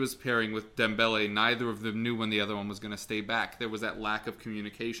was when he was pairing with Dembele, neither of them knew when the other one was going to stay back. There was that lack of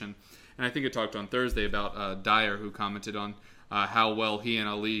communication. And I think I talked on Thursday about Dyer, who commented on how well he and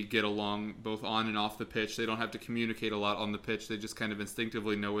Ali get along both on and off the pitch. They don't have to communicate a lot on the pitch. They just kind of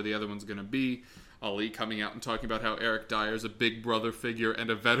instinctively know where the other one's going to be. Ali coming out and talking about how Eric Dyer is a big brother figure and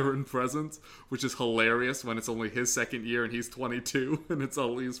a veteran presence, which is hilarious when it's only his second year and he's 22 and it's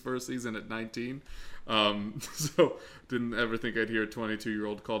Ali's first season at 19. So didn't ever think I'd hear a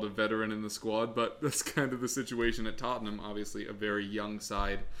 22-year-old called a veteran in the squad, but that's kind of the situation at Tottenham, obviously a very young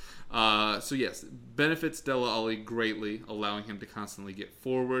side. So yes, benefits Dele Alli greatly, allowing him to constantly get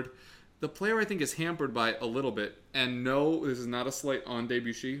forward. The player I think is hampered by a little bit, and no, this is not a slight on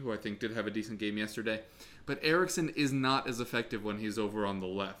Debuchy, who I think did have a decent game yesterday, but Eriksen is not as effective when he's over on the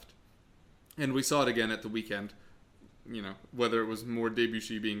left. And we saw it again at the weekend. Whether it was more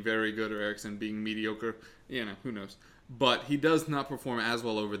Debuchy being very good or Eriksen being mediocre, who knows. But he does not perform as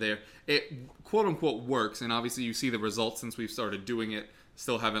well over there. It, quote-unquote, works, and obviously you see the results since we've started doing it.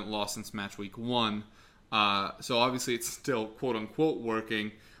 Still haven't lost since match week 1. So obviously it's still, quote-unquote,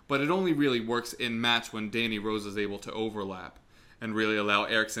 working, but it only really works in match when Danny Rose is able to overlap and really allow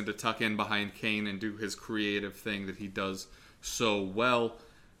Eriksen to tuck in behind Kane and do his creative thing that he does so well.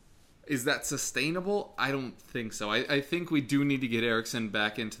 Is that sustainable? I don't think so. I think we do need to get Eriksen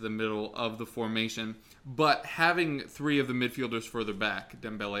back into the middle of the formation, but having three of the midfielders further back,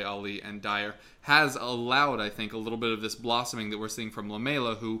 Dembele, Ali, and Dyer, has allowed, I think, a little bit of this blossoming that we're seeing from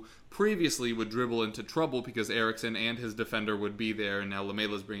Lamela, who previously would dribble into trouble because Eriksen and his defender would be there, and now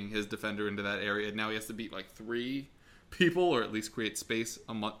Lamela's bringing his defender into that area, and now he has to beat like 3 people, or at least create space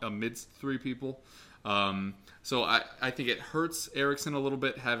amidst 3 people. So I think it hurts Eriksen a little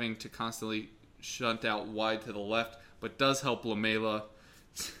bit having to constantly shunt out wide to the left, but does help Lamela.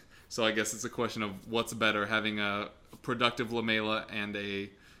 So I guess it's a question of what's better, having a productive Lamela and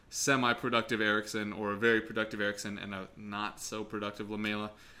a semi-productive Eriksen, or a very productive Eriksen and a not-so-productive Lamela.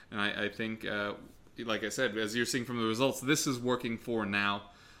 And I think, like I said, as you're seeing from the results, this is working for now.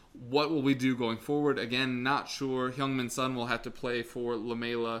 What will we do going forward? Again, not sure. Heung-min Son will have to play for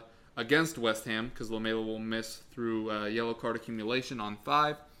Lamela against West Ham, because Lamela will miss through yellow card accumulation on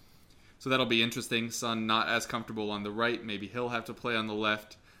 5. So that'll be interesting. Son not as comfortable on the right. Maybe he'll have to play on the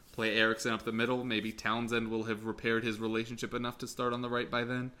left, play Eriksen up the middle. Maybe Townsend will have repaired his relationship enough to start on the right by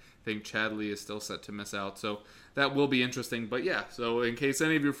then. I think Chadley is still set to miss out. So that will be interesting. But yeah, so in case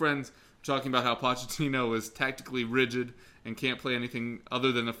any of your friends are talking about how Pochettino is tactically rigid and can't play anything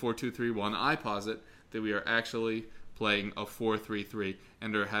other than a 4-2-3-1, I posit that we are actually playing a 4-3-3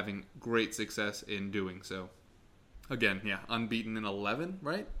 and are having great success in doing so. Again, yeah, unbeaten in 11,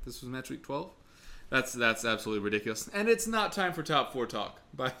 right? This was match week 12. That's absolutely ridiculous. And it's not time for top 4 talk,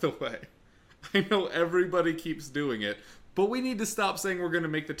 by the way. I know everybody keeps doing it, But we need to stop saying we're going to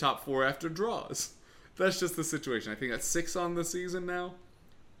make the top 4 after draws. That's just the situation. I think that's 6 on the season now.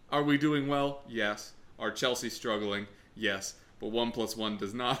 Are we doing well? Yes. Are Chelsea struggling? Yes. But 1 + 1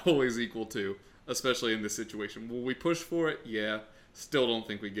 does not always equal 2, especially in this situation. Will we push for it? Yeah. Still don't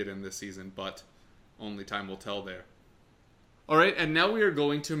think we get in this season, but only time will tell there. Alright, and now we are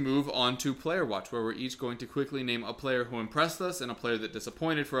going to move on to Player Watch, where we're each going to quickly name a player who impressed us and a player that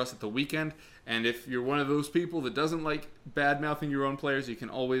disappointed for us at the weekend. And if you're one of those people that doesn't like bad-mouthing your own players, you can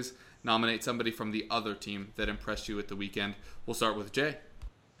always nominate somebody from the other team that impressed you at the weekend. We'll start with Jay.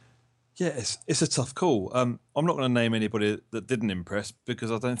 Yeah, it's a tough call. I'm not going to name anybody that didn't impress because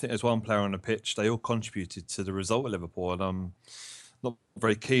I don't think there's one player on the pitch. They all contributed to the result of Liverpool, and I'm not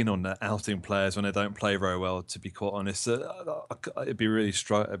very keen on outing players when they don't play very well, to be quite honest. It'd be really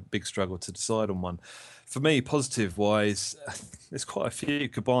a big struggle to decide on one. For me, positive-wise, there's quite a few.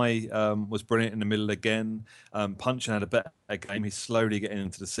 Kabay was brilliant in the middle again. Punchin had a better game. He's slowly getting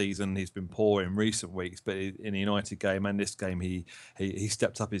into the season. He's been poor in recent weeks, but in the United game and this game, he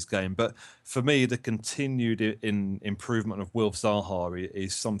stepped up his game. But for me, the continued improvement of Wilf Zaha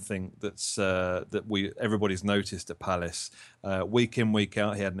is something that everybody's noticed at Palace. Week in, week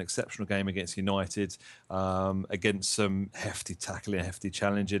out, he had an exceptional game against United, against some hefty tackling, hefty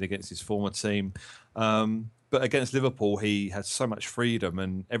challenging against his former team. But against Liverpool, he had so much freedom,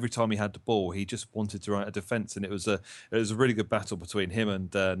 and every time he had the ball, he just wanted to run a defence. And it was a really good battle between him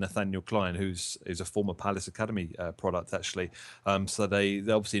and Nathaniel Klein, who's a former Palace Academy product actually. So they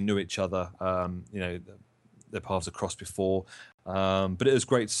obviously knew each other. Their paths have crossed before. But it was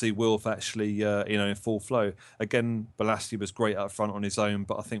great to see Wilf actually, in full flow. Again, Bolasie was great up front on his own,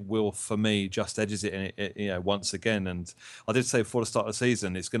 but I think Wilf, for me, just edges it, once again. And I did say before the start of the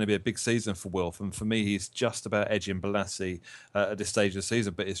season, it's going to be a big season for Wilf. And for me, he's just about edging Bolasie at this stage of the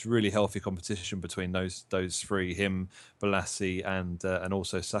season. But it's really healthy competition between those three, him, Bolasie, and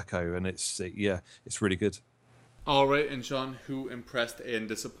also Sacco. And it's really good. All right, and Sean, who impressed and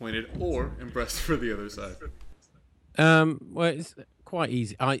disappointed, or impressed for the other side? Well, it's quite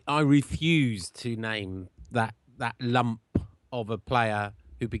easy. I refuse to name that lump of a player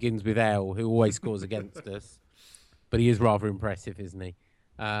who begins with L, who always scores against us. But he is rather impressive, isn't he?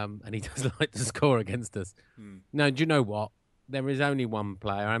 And he does like to score against us. No, do you know what? There is only one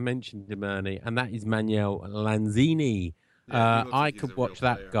player. I mentioned him earlier, and that is Manuel Lanzini. I could watch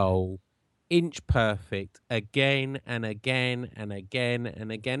that goal inch perfect again and again and again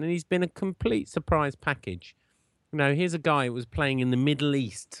and again. And he's been a complete surprise package. Here's a guy who was playing in the Middle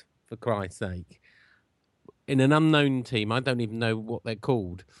East, for Christ's sake, in an unknown team. I don't even know what they're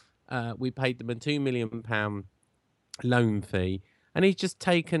called. We paid them a £2 million loan fee, and he's just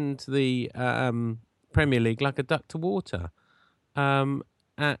taken to the Premier League like a duck to water. And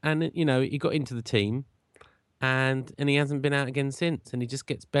he got into the team, and he hasn't been out again since, and he just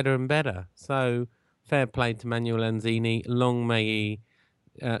gets better and better. So fair play to Manuel Lanzini. Long may he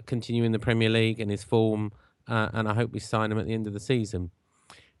continue in the Premier League and his form. And I hope we sign him at the end of the season.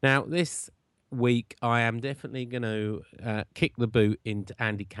 Now, this week, I am definitely going to kick the boot into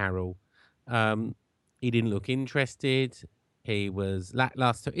Andy Carroll. He didn't look interested. He was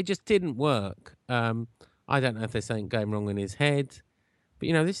lackluster. It just didn't work. I don't know if there's something going wrong in his head. But,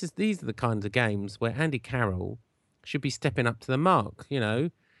 these are the kinds of games where Andy Carroll should be stepping up to the mark.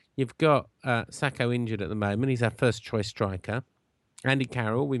 You've got Sacco injured at the moment. He's our first choice striker. Andy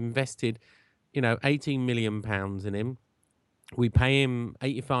Carroll, we've invested £18 million in him. We pay him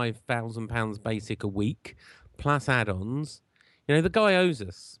 £85,000 basic a week, plus add-ons. The guy owes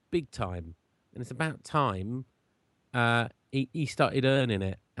us big time, and it's about time he started earning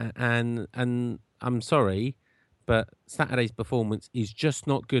it. And I'm sorry, but Saturday's performance is just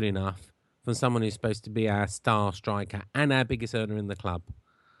not good enough from someone who's supposed to be our star striker and our biggest earner in the club.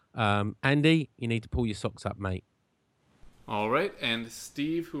 Andy, you need to pull your socks up, mate. All right, and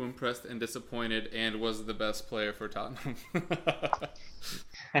Steve, who impressed and disappointed and was the best player for Tottenham.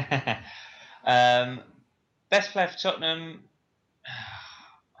 Best player for Tottenham?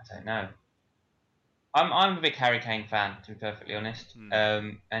 I don't know. I'm a big Harry Kane fan, to be perfectly honest.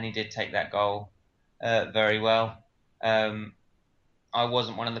 And he did take that goal very well. I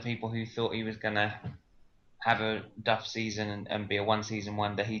wasn't one of the people who thought he was going to have a duff season and be a one-season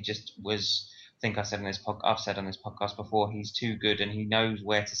wonder. He just was... I think I've said on this podcast before, he's too good and he knows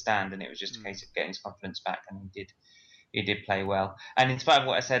where to stand, and it was just a case of getting his confidence back, and he did play well. And in spite of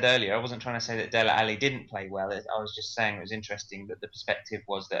what I said earlier, I wasn't trying to say that Dele Alli didn't play well. I was just saying it was interesting that the perspective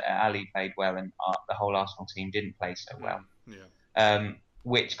was that Ali played well and the whole Arsenal team didn't play so well.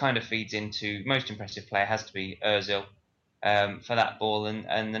 Which kind of feeds into most impressive player has to be Ozil for that ball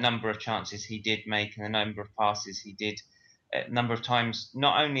and the number of chances he did make and the number of passes he did a number of times,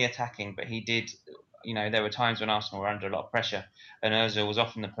 not only attacking, but he did. There were times when Arsenal were under a lot of pressure, and Ozil was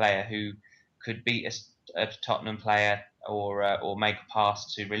often the player who could beat a Tottenham player or make a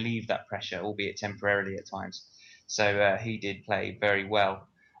pass to relieve that pressure, albeit temporarily at times. So he did play very well.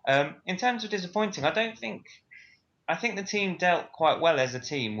 In terms of disappointing, I think the team dealt quite well as a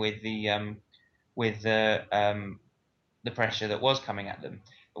team with the pressure that was coming at them,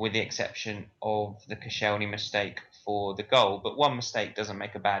 with the exception of the Koscielny mistake for the goal. But one mistake doesn't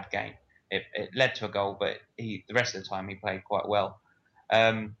make a bad game. It led to a goal, but the rest of the time he played quite well.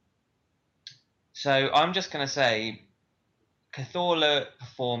 So I'm just going to say Cazorla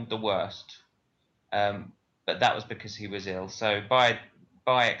performed the worst, but that was because he was ill. So by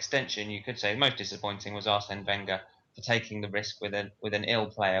extension, you could say most disappointing was Arsene Wenger for taking the risk with an ill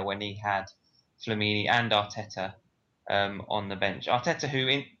player when he had Flamini and Arteta on the bench. Arteta,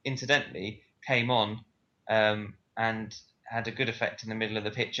 who incidentally came on and had a good effect in the middle of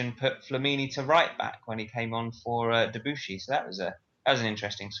the pitch and put Flamini to right back when he came on for Debuchy. So that was an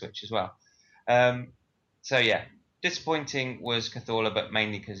interesting switch as well. So yeah, disappointing was Cazorla, but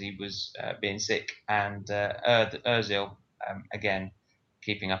mainly because he was being sick, and Ozil again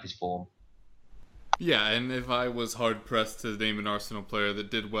keeping up his form. Yeah, and if I was hard-pressed to name an Arsenal player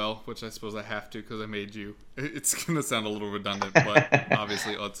that did well, which I suppose I have to because I made you, it's going to sound a little redundant, but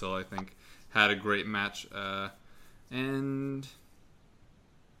obviously Ozil, I think, had a great match. And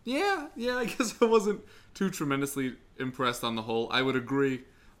yeah, I guess I wasn't too tremendously impressed on the whole. I would agree,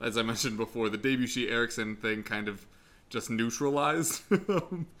 as I mentioned before, the Debuchy-Eriksen thing kind of just neutralized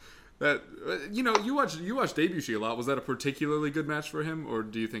that. You watched Debuchy a lot. Was that a particularly good match for him, or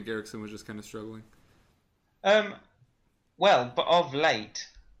do you think Eriksen was just kind of struggling? Well, but of late,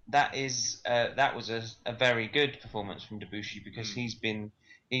 that was a very good performance from Debuchy because he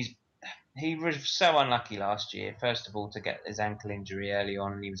was so unlucky last year. First of all, to get his ankle injury early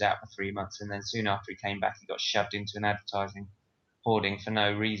on, and he was out for 3 months, and then soon after he came back, he got shoved into an advertising hoarding for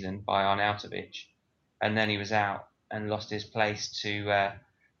no reason by Arnautovic, and then he was out and lost his place to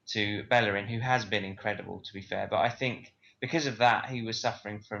Bellerin, who has been incredible, to be fair. But I think because of that, he was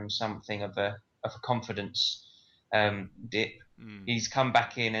suffering from something of a confidence dip. He's come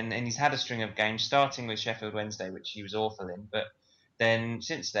back in and he's had a string of games, starting with Sheffield Wednesday, which he was awful in. But then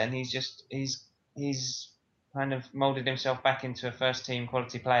since then, he's kind of moulded himself back into a first team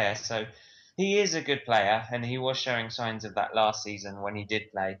quality player. So he is a good player, and he was showing signs of that last season when he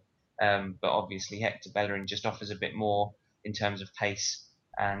did play. But obviously, Hector Bellerin just offers a bit more in terms of pace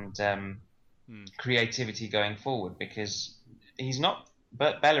and creativity going forward, because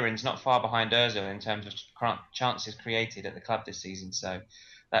but Bellerin's not far behind Ozil in terms of chances created at the club this season. So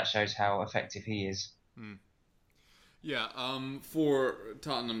that shows how effective he is. Yeah, for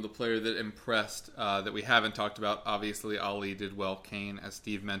Tottenham, the player that impressed that we haven't talked about, obviously Ali did well, Kane, as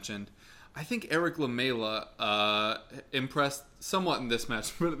Steve mentioned. I think Eric Lamela impressed somewhat in this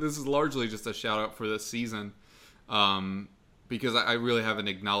match, but this is largely just a shout-out for this season because I really haven't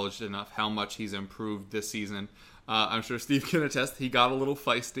acknowledged enough how much he's improved this season. I'm sure Steve can attest he got a little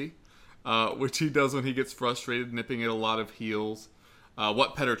feisty, which he does when he gets frustrated, nipping at a lot of heels.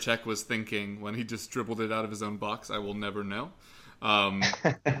 What Petr Cech was thinking when he just dribbled it out of his own box, I will never know. But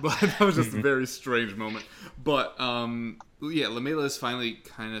that was just a very strange moment. But Lamela is finally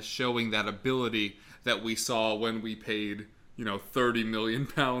kind of showing that ability that we saw when we paid, £30 million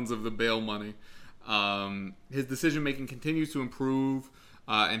of the Bale money. His decision making continues to improve,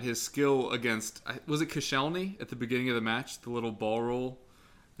 and his skill against, was it Koscielny at the beginning of the match, the little ball roll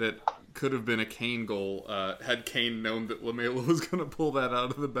that could have been a Kane goal had Kane known that Lamela was going to pull that out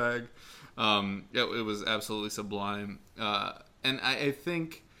of the bag. It was absolutely sublime. And I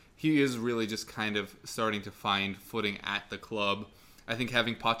think he is really just kind of starting to find footing at the club. I think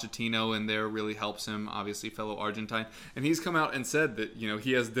having Pochettino in there really helps him, obviously fellow Argentine. And he's come out and said that,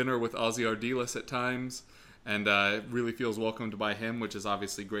 he has dinner with Ozzy Ardiles at times and really feels welcomed by him, which is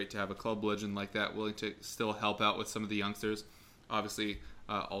obviously great to have a club legend like that willing to still help out with some of the youngsters. Obviously,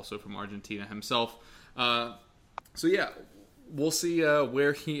 also from Argentina himself. So yeah, we'll see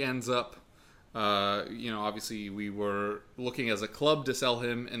where he ends up. Obviously we were looking as a club to sell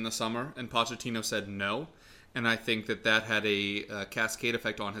him in the summer, and Pochettino said no. And I think that had a cascade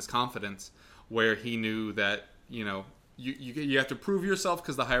effect on his confidence, where he knew that, you have to prove yourself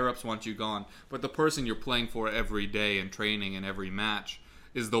because the higher-ups want you gone. But the person you're playing for every day in training and every match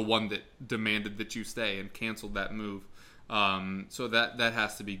is the one that demanded that you stay and canceled that move. So that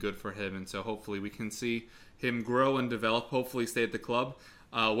has to be good for him. And so hopefully we can see him grow and develop, hopefully stay at the club.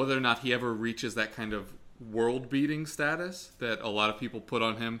 Whether or not he ever reaches that kind of world-beating status that a lot of people put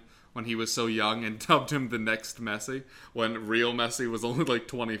on him when he was so young and dubbed him the next Messi when real Messi was only like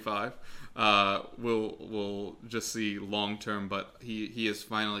 25. We'll just see long-term, but he is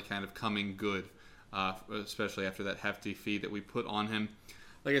finally kind of coming good, especially after that hefty fee that we put on him.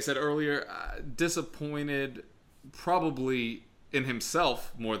 Like I said earlier, disappointed probably in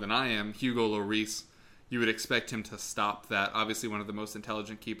himself more than I am. Hugo Lloris, you would expect him to stop that. Obviously one of the most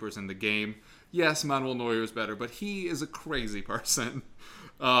intelligent keepers in the game. Yes, Manuel Neuer is better, but he is a crazy person.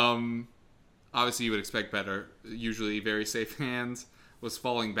 Obviously you would expect better. Usually very safe hands. Was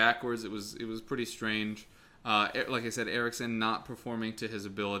falling backwards. It was pretty strange. Like I said, Eriksen not performing to his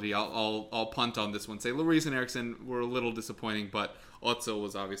ability. I'll punt on this one. Say Lloris and Eriksen were a little disappointing, but Ozil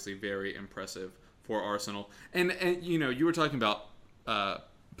was obviously very impressive for Arsenal. And you know, you were talking about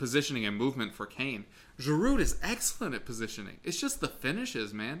positioning and movement for Kane. Giroud is excellent at positioning. It's just the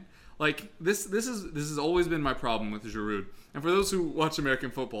finishes, man. Like this has always been my problem with Giroud. And for those who watch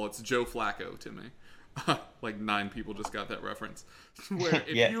American football, it's Joe Flacco to me. Like 9 people just got that reference. Where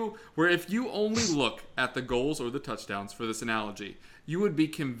if you only look at the goals or the touchdowns for this analogy, you would be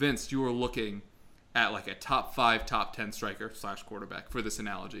convinced you are looking at like a top 5, top 10 striker / quarterback for this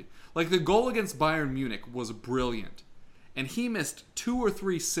analogy. Like the goal against Bayern Munich was brilliant, and he missed 2 or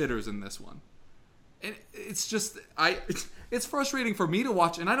 3 sitters in this one. And it's just it's frustrating for me to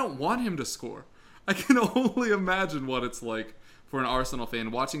watch, and I don't want him to score. I can only imagine what it's like for an Arsenal fan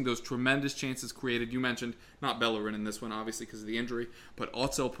watching those tremendous chances created. You mentioned not Bellerin in this one, obviously, because of the injury, but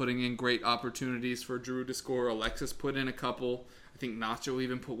Ozil putting in great opportunities for Giroud to score. Alexis put in a couple. I think Nacho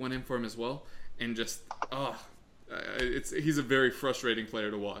even put one in for him as well. And just, he's a very frustrating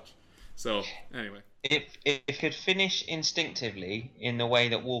player to watch. So, anyway. If it could finish instinctively in the way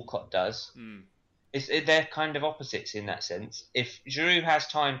that Walcott does, they're kind of opposites in that sense. If Giroud has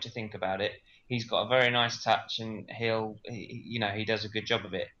time to think about it, he's got a very nice touch, and he does a good job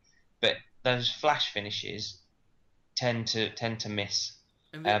of it. But those flash finishes tend to miss,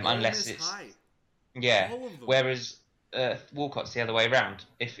 and they unless miss it's high. Yeah. Whereas Walcott's the other way around.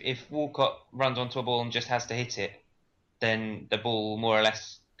 If Walcott runs onto a ball and just has to hit it, then the ball will more or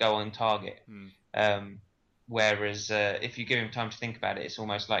less go on target. Whereas if you give him time to think about it, it's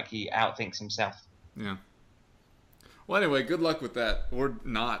almost like he outthinks himself. Yeah. Well, anyway, good luck with that. Or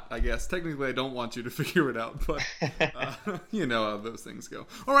not, I guess. Technically, I don't want you to figure it out, but you know how those things go.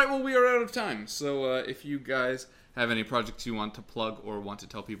 All right, well, we are out of time. So if you guys have any projects you want to plug or want to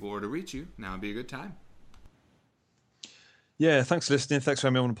tell people where to reach you, now would be a good time. Yeah, thanks for listening. Thanks for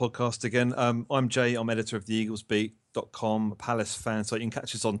having me on the podcast again. I'm Jay. I'm editor of theeaglesbeat.com, Palace fan site. You can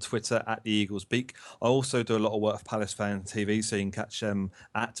catch us on Twitter at the Eagles Beak. I also do a lot of work for Palace Fan TV, so you can catch them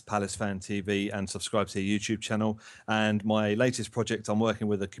at Palace Fan TV and subscribe to their YouTube channel. And my latest project, I'm working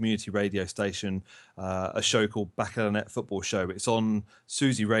with a community radio station, a show called Back of the Net Football Show. It's on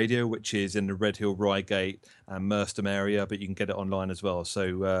Susie Radio, which is in the Red Hill, Reigate and Merstham area, but you can get it online as well.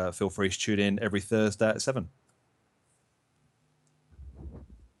 So feel free to tune in every Thursday at 7.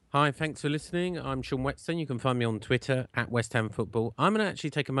 Hi, thanks for listening. I'm Sean Whetstone. You can find me on Twitter at West Ham Football. I'm going to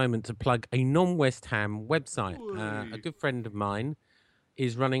actually take a moment to plug a non-West Ham website. A good friend of mine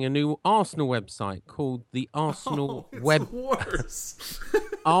is running a new Arsenal website called the Arsenal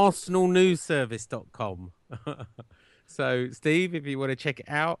ArsenalNewsService.com. So, Steve, if you want to check it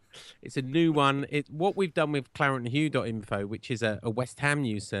out, it's a new one. It's what we've done with ClarenHugh.info, which is a West Ham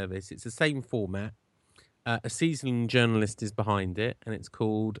news service. It's the same format. A seasoned journalist is behind it, and it's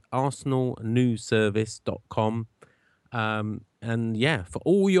called ArsenalNewsService.com. And yeah, for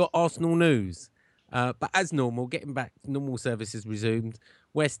all your Arsenal news. But as normal, getting back to normal services resumed.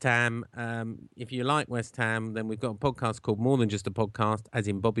 West Ham, if you like West Ham, then we've got a podcast called More Than Just a Podcast, as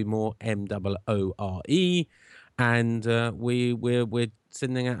in Bobby Moore, Moore. And we're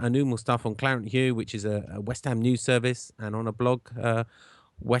sending out our normal stuff on Clarence Hugh, which is a West Ham news service, and on a blog,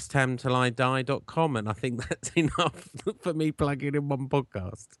 westhamtillidie.com, and I think that's enough for me plugging in one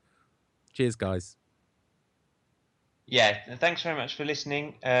podcast. Cheers, guys. Yeah, thanks very much for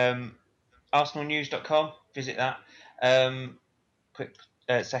listening. ArsenalNews.com, visit that. Quick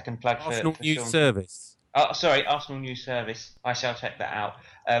second plug for Arsenal News Sean. Service. Oh, sorry, Arsenal News Service. I shall check that out.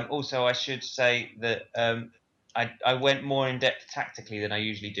 Also, I should say that I went more in depth tactically than I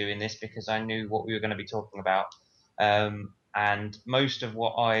usually do in this because I knew what we were going to be talking about. And most of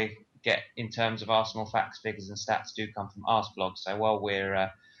what I get in terms of Arsenal facts, figures, and stats do come from Arsblog. So while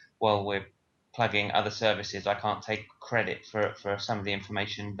we're plugging other services, I can't take credit for some of the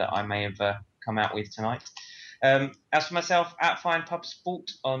information that I may have come out with tonight. As for myself, at FinePubSport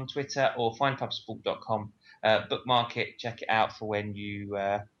on Twitter or FinePubSport.com, bookmark it, check it out for when you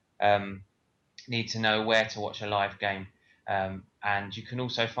need to know where to watch a live game. And you can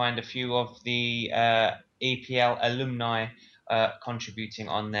also find a few of the EPL alumni contributing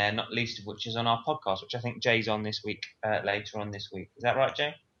on there, not least of which is on our podcast, which I think Jay's on this week, later on this week. Is that right,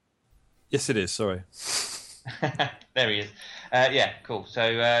 Jay? Yes, it is. Sorry. There he is. Yeah, cool.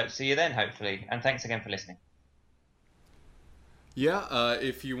 So see you then, hopefully. And thanks again for listening. Yeah,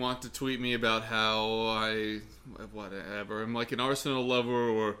 if you want to tweet me about how I'm like an Arsenal lover,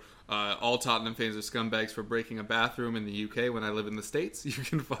 or all Tottenham fans are scumbags for breaking a bathroom in the UK when I live in the States, you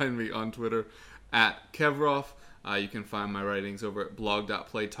can find me on Twitter at Kevroff. You can find my writings over at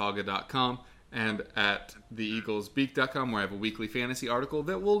blog.playtoga.com and at theeaglesbeak.com, where I have a weekly fantasy article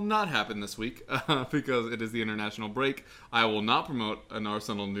that will not happen this week because it is the international break. I will not promote an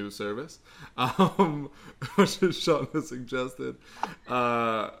Arsenal news service, which Sean has suggested,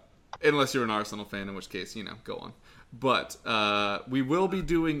 unless you're an Arsenal fan, in which case, go on. But we will be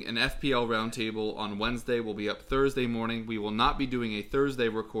doing an FPL roundtable on Wednesday. We'll be up Thursday morning. We will not be doing a Thursday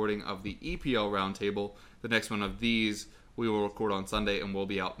recording of the EPL roundtable. The next one of these we will record on Sunday and will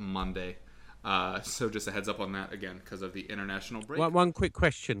be out Monday. So just a heads up on that, again, because of the international break. One quick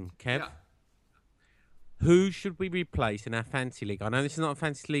question, Kev. Yeah. Who should we replace in our fantasy league? I know this is not a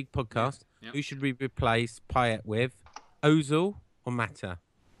fantasy league podcast. Yeah. Who should we replace Payet with? Ozil or Mata?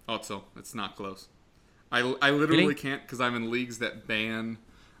 Ozil. It's not close. I literally can't, because I'm in leagues that ban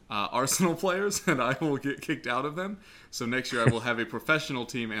Arsenal players, and I will get kicked out of them. So next year I will have a professional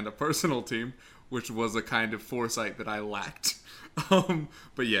team and a personal team, which was a kind of foresight that I lacked.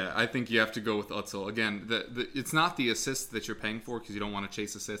 But yeah, I think you have to go with Ozil. Again, it's not the assists that you're paying for, because you don't want to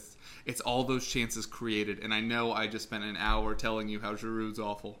chase assists. It's all those chances created. And I know I just spent an hour telling you how Giroud's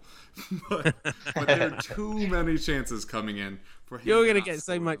awful. but there are too many chances coming in for him. You're going to get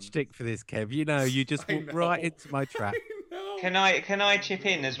so much stick for this, Kev. You just walk right into my trap. Can I chip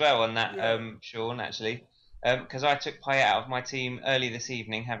in as well on that, Sean, actually? Because I took Payet out of my team early this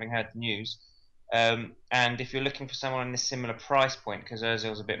evening, having heard the news. And if you're looking for someone in a similar price point, because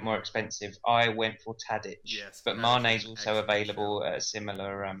Ozil's a bit more expensive, I went for Tadic. Yes, but Mane's also available at a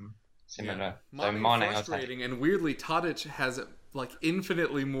similar. Yeah. So Mane frustrating, and weirdly, Tadic has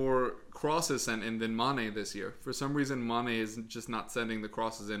infinitely more crosses sent in than Mane this year. For some reason, Mane is just not sending the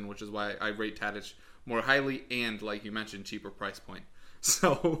crosses in, which is why I rate Tadic more highly, and, like you mentioned, cheaper price point.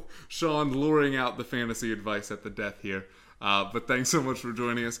 So, Sean luring out the fantasy advice at the death here. But thanks so much for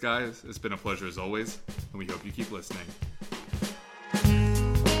joining us, guys. It's been a pleasure as always, and we hope you keep listening.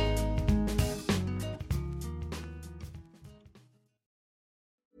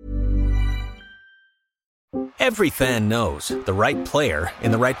 Every fan knows the right player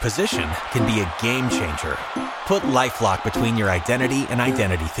in the right position can be a game changer. Put LifeLock between your identity and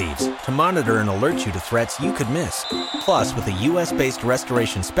identity thieves to monitor and alert you to threats you could miss. Plus, with a U.S.-based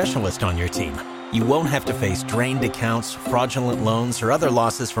restoration specialist on your team, you won't have to face drained accounts, fraudulent loans, or other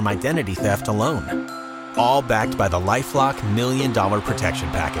losses from identity theft alone. All backed by the LifeLock $1 Million Protection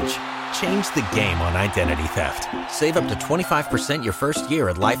Package. Change the game on identity theft. Save up to 25% your first year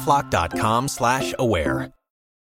at LifeLock.com/aware.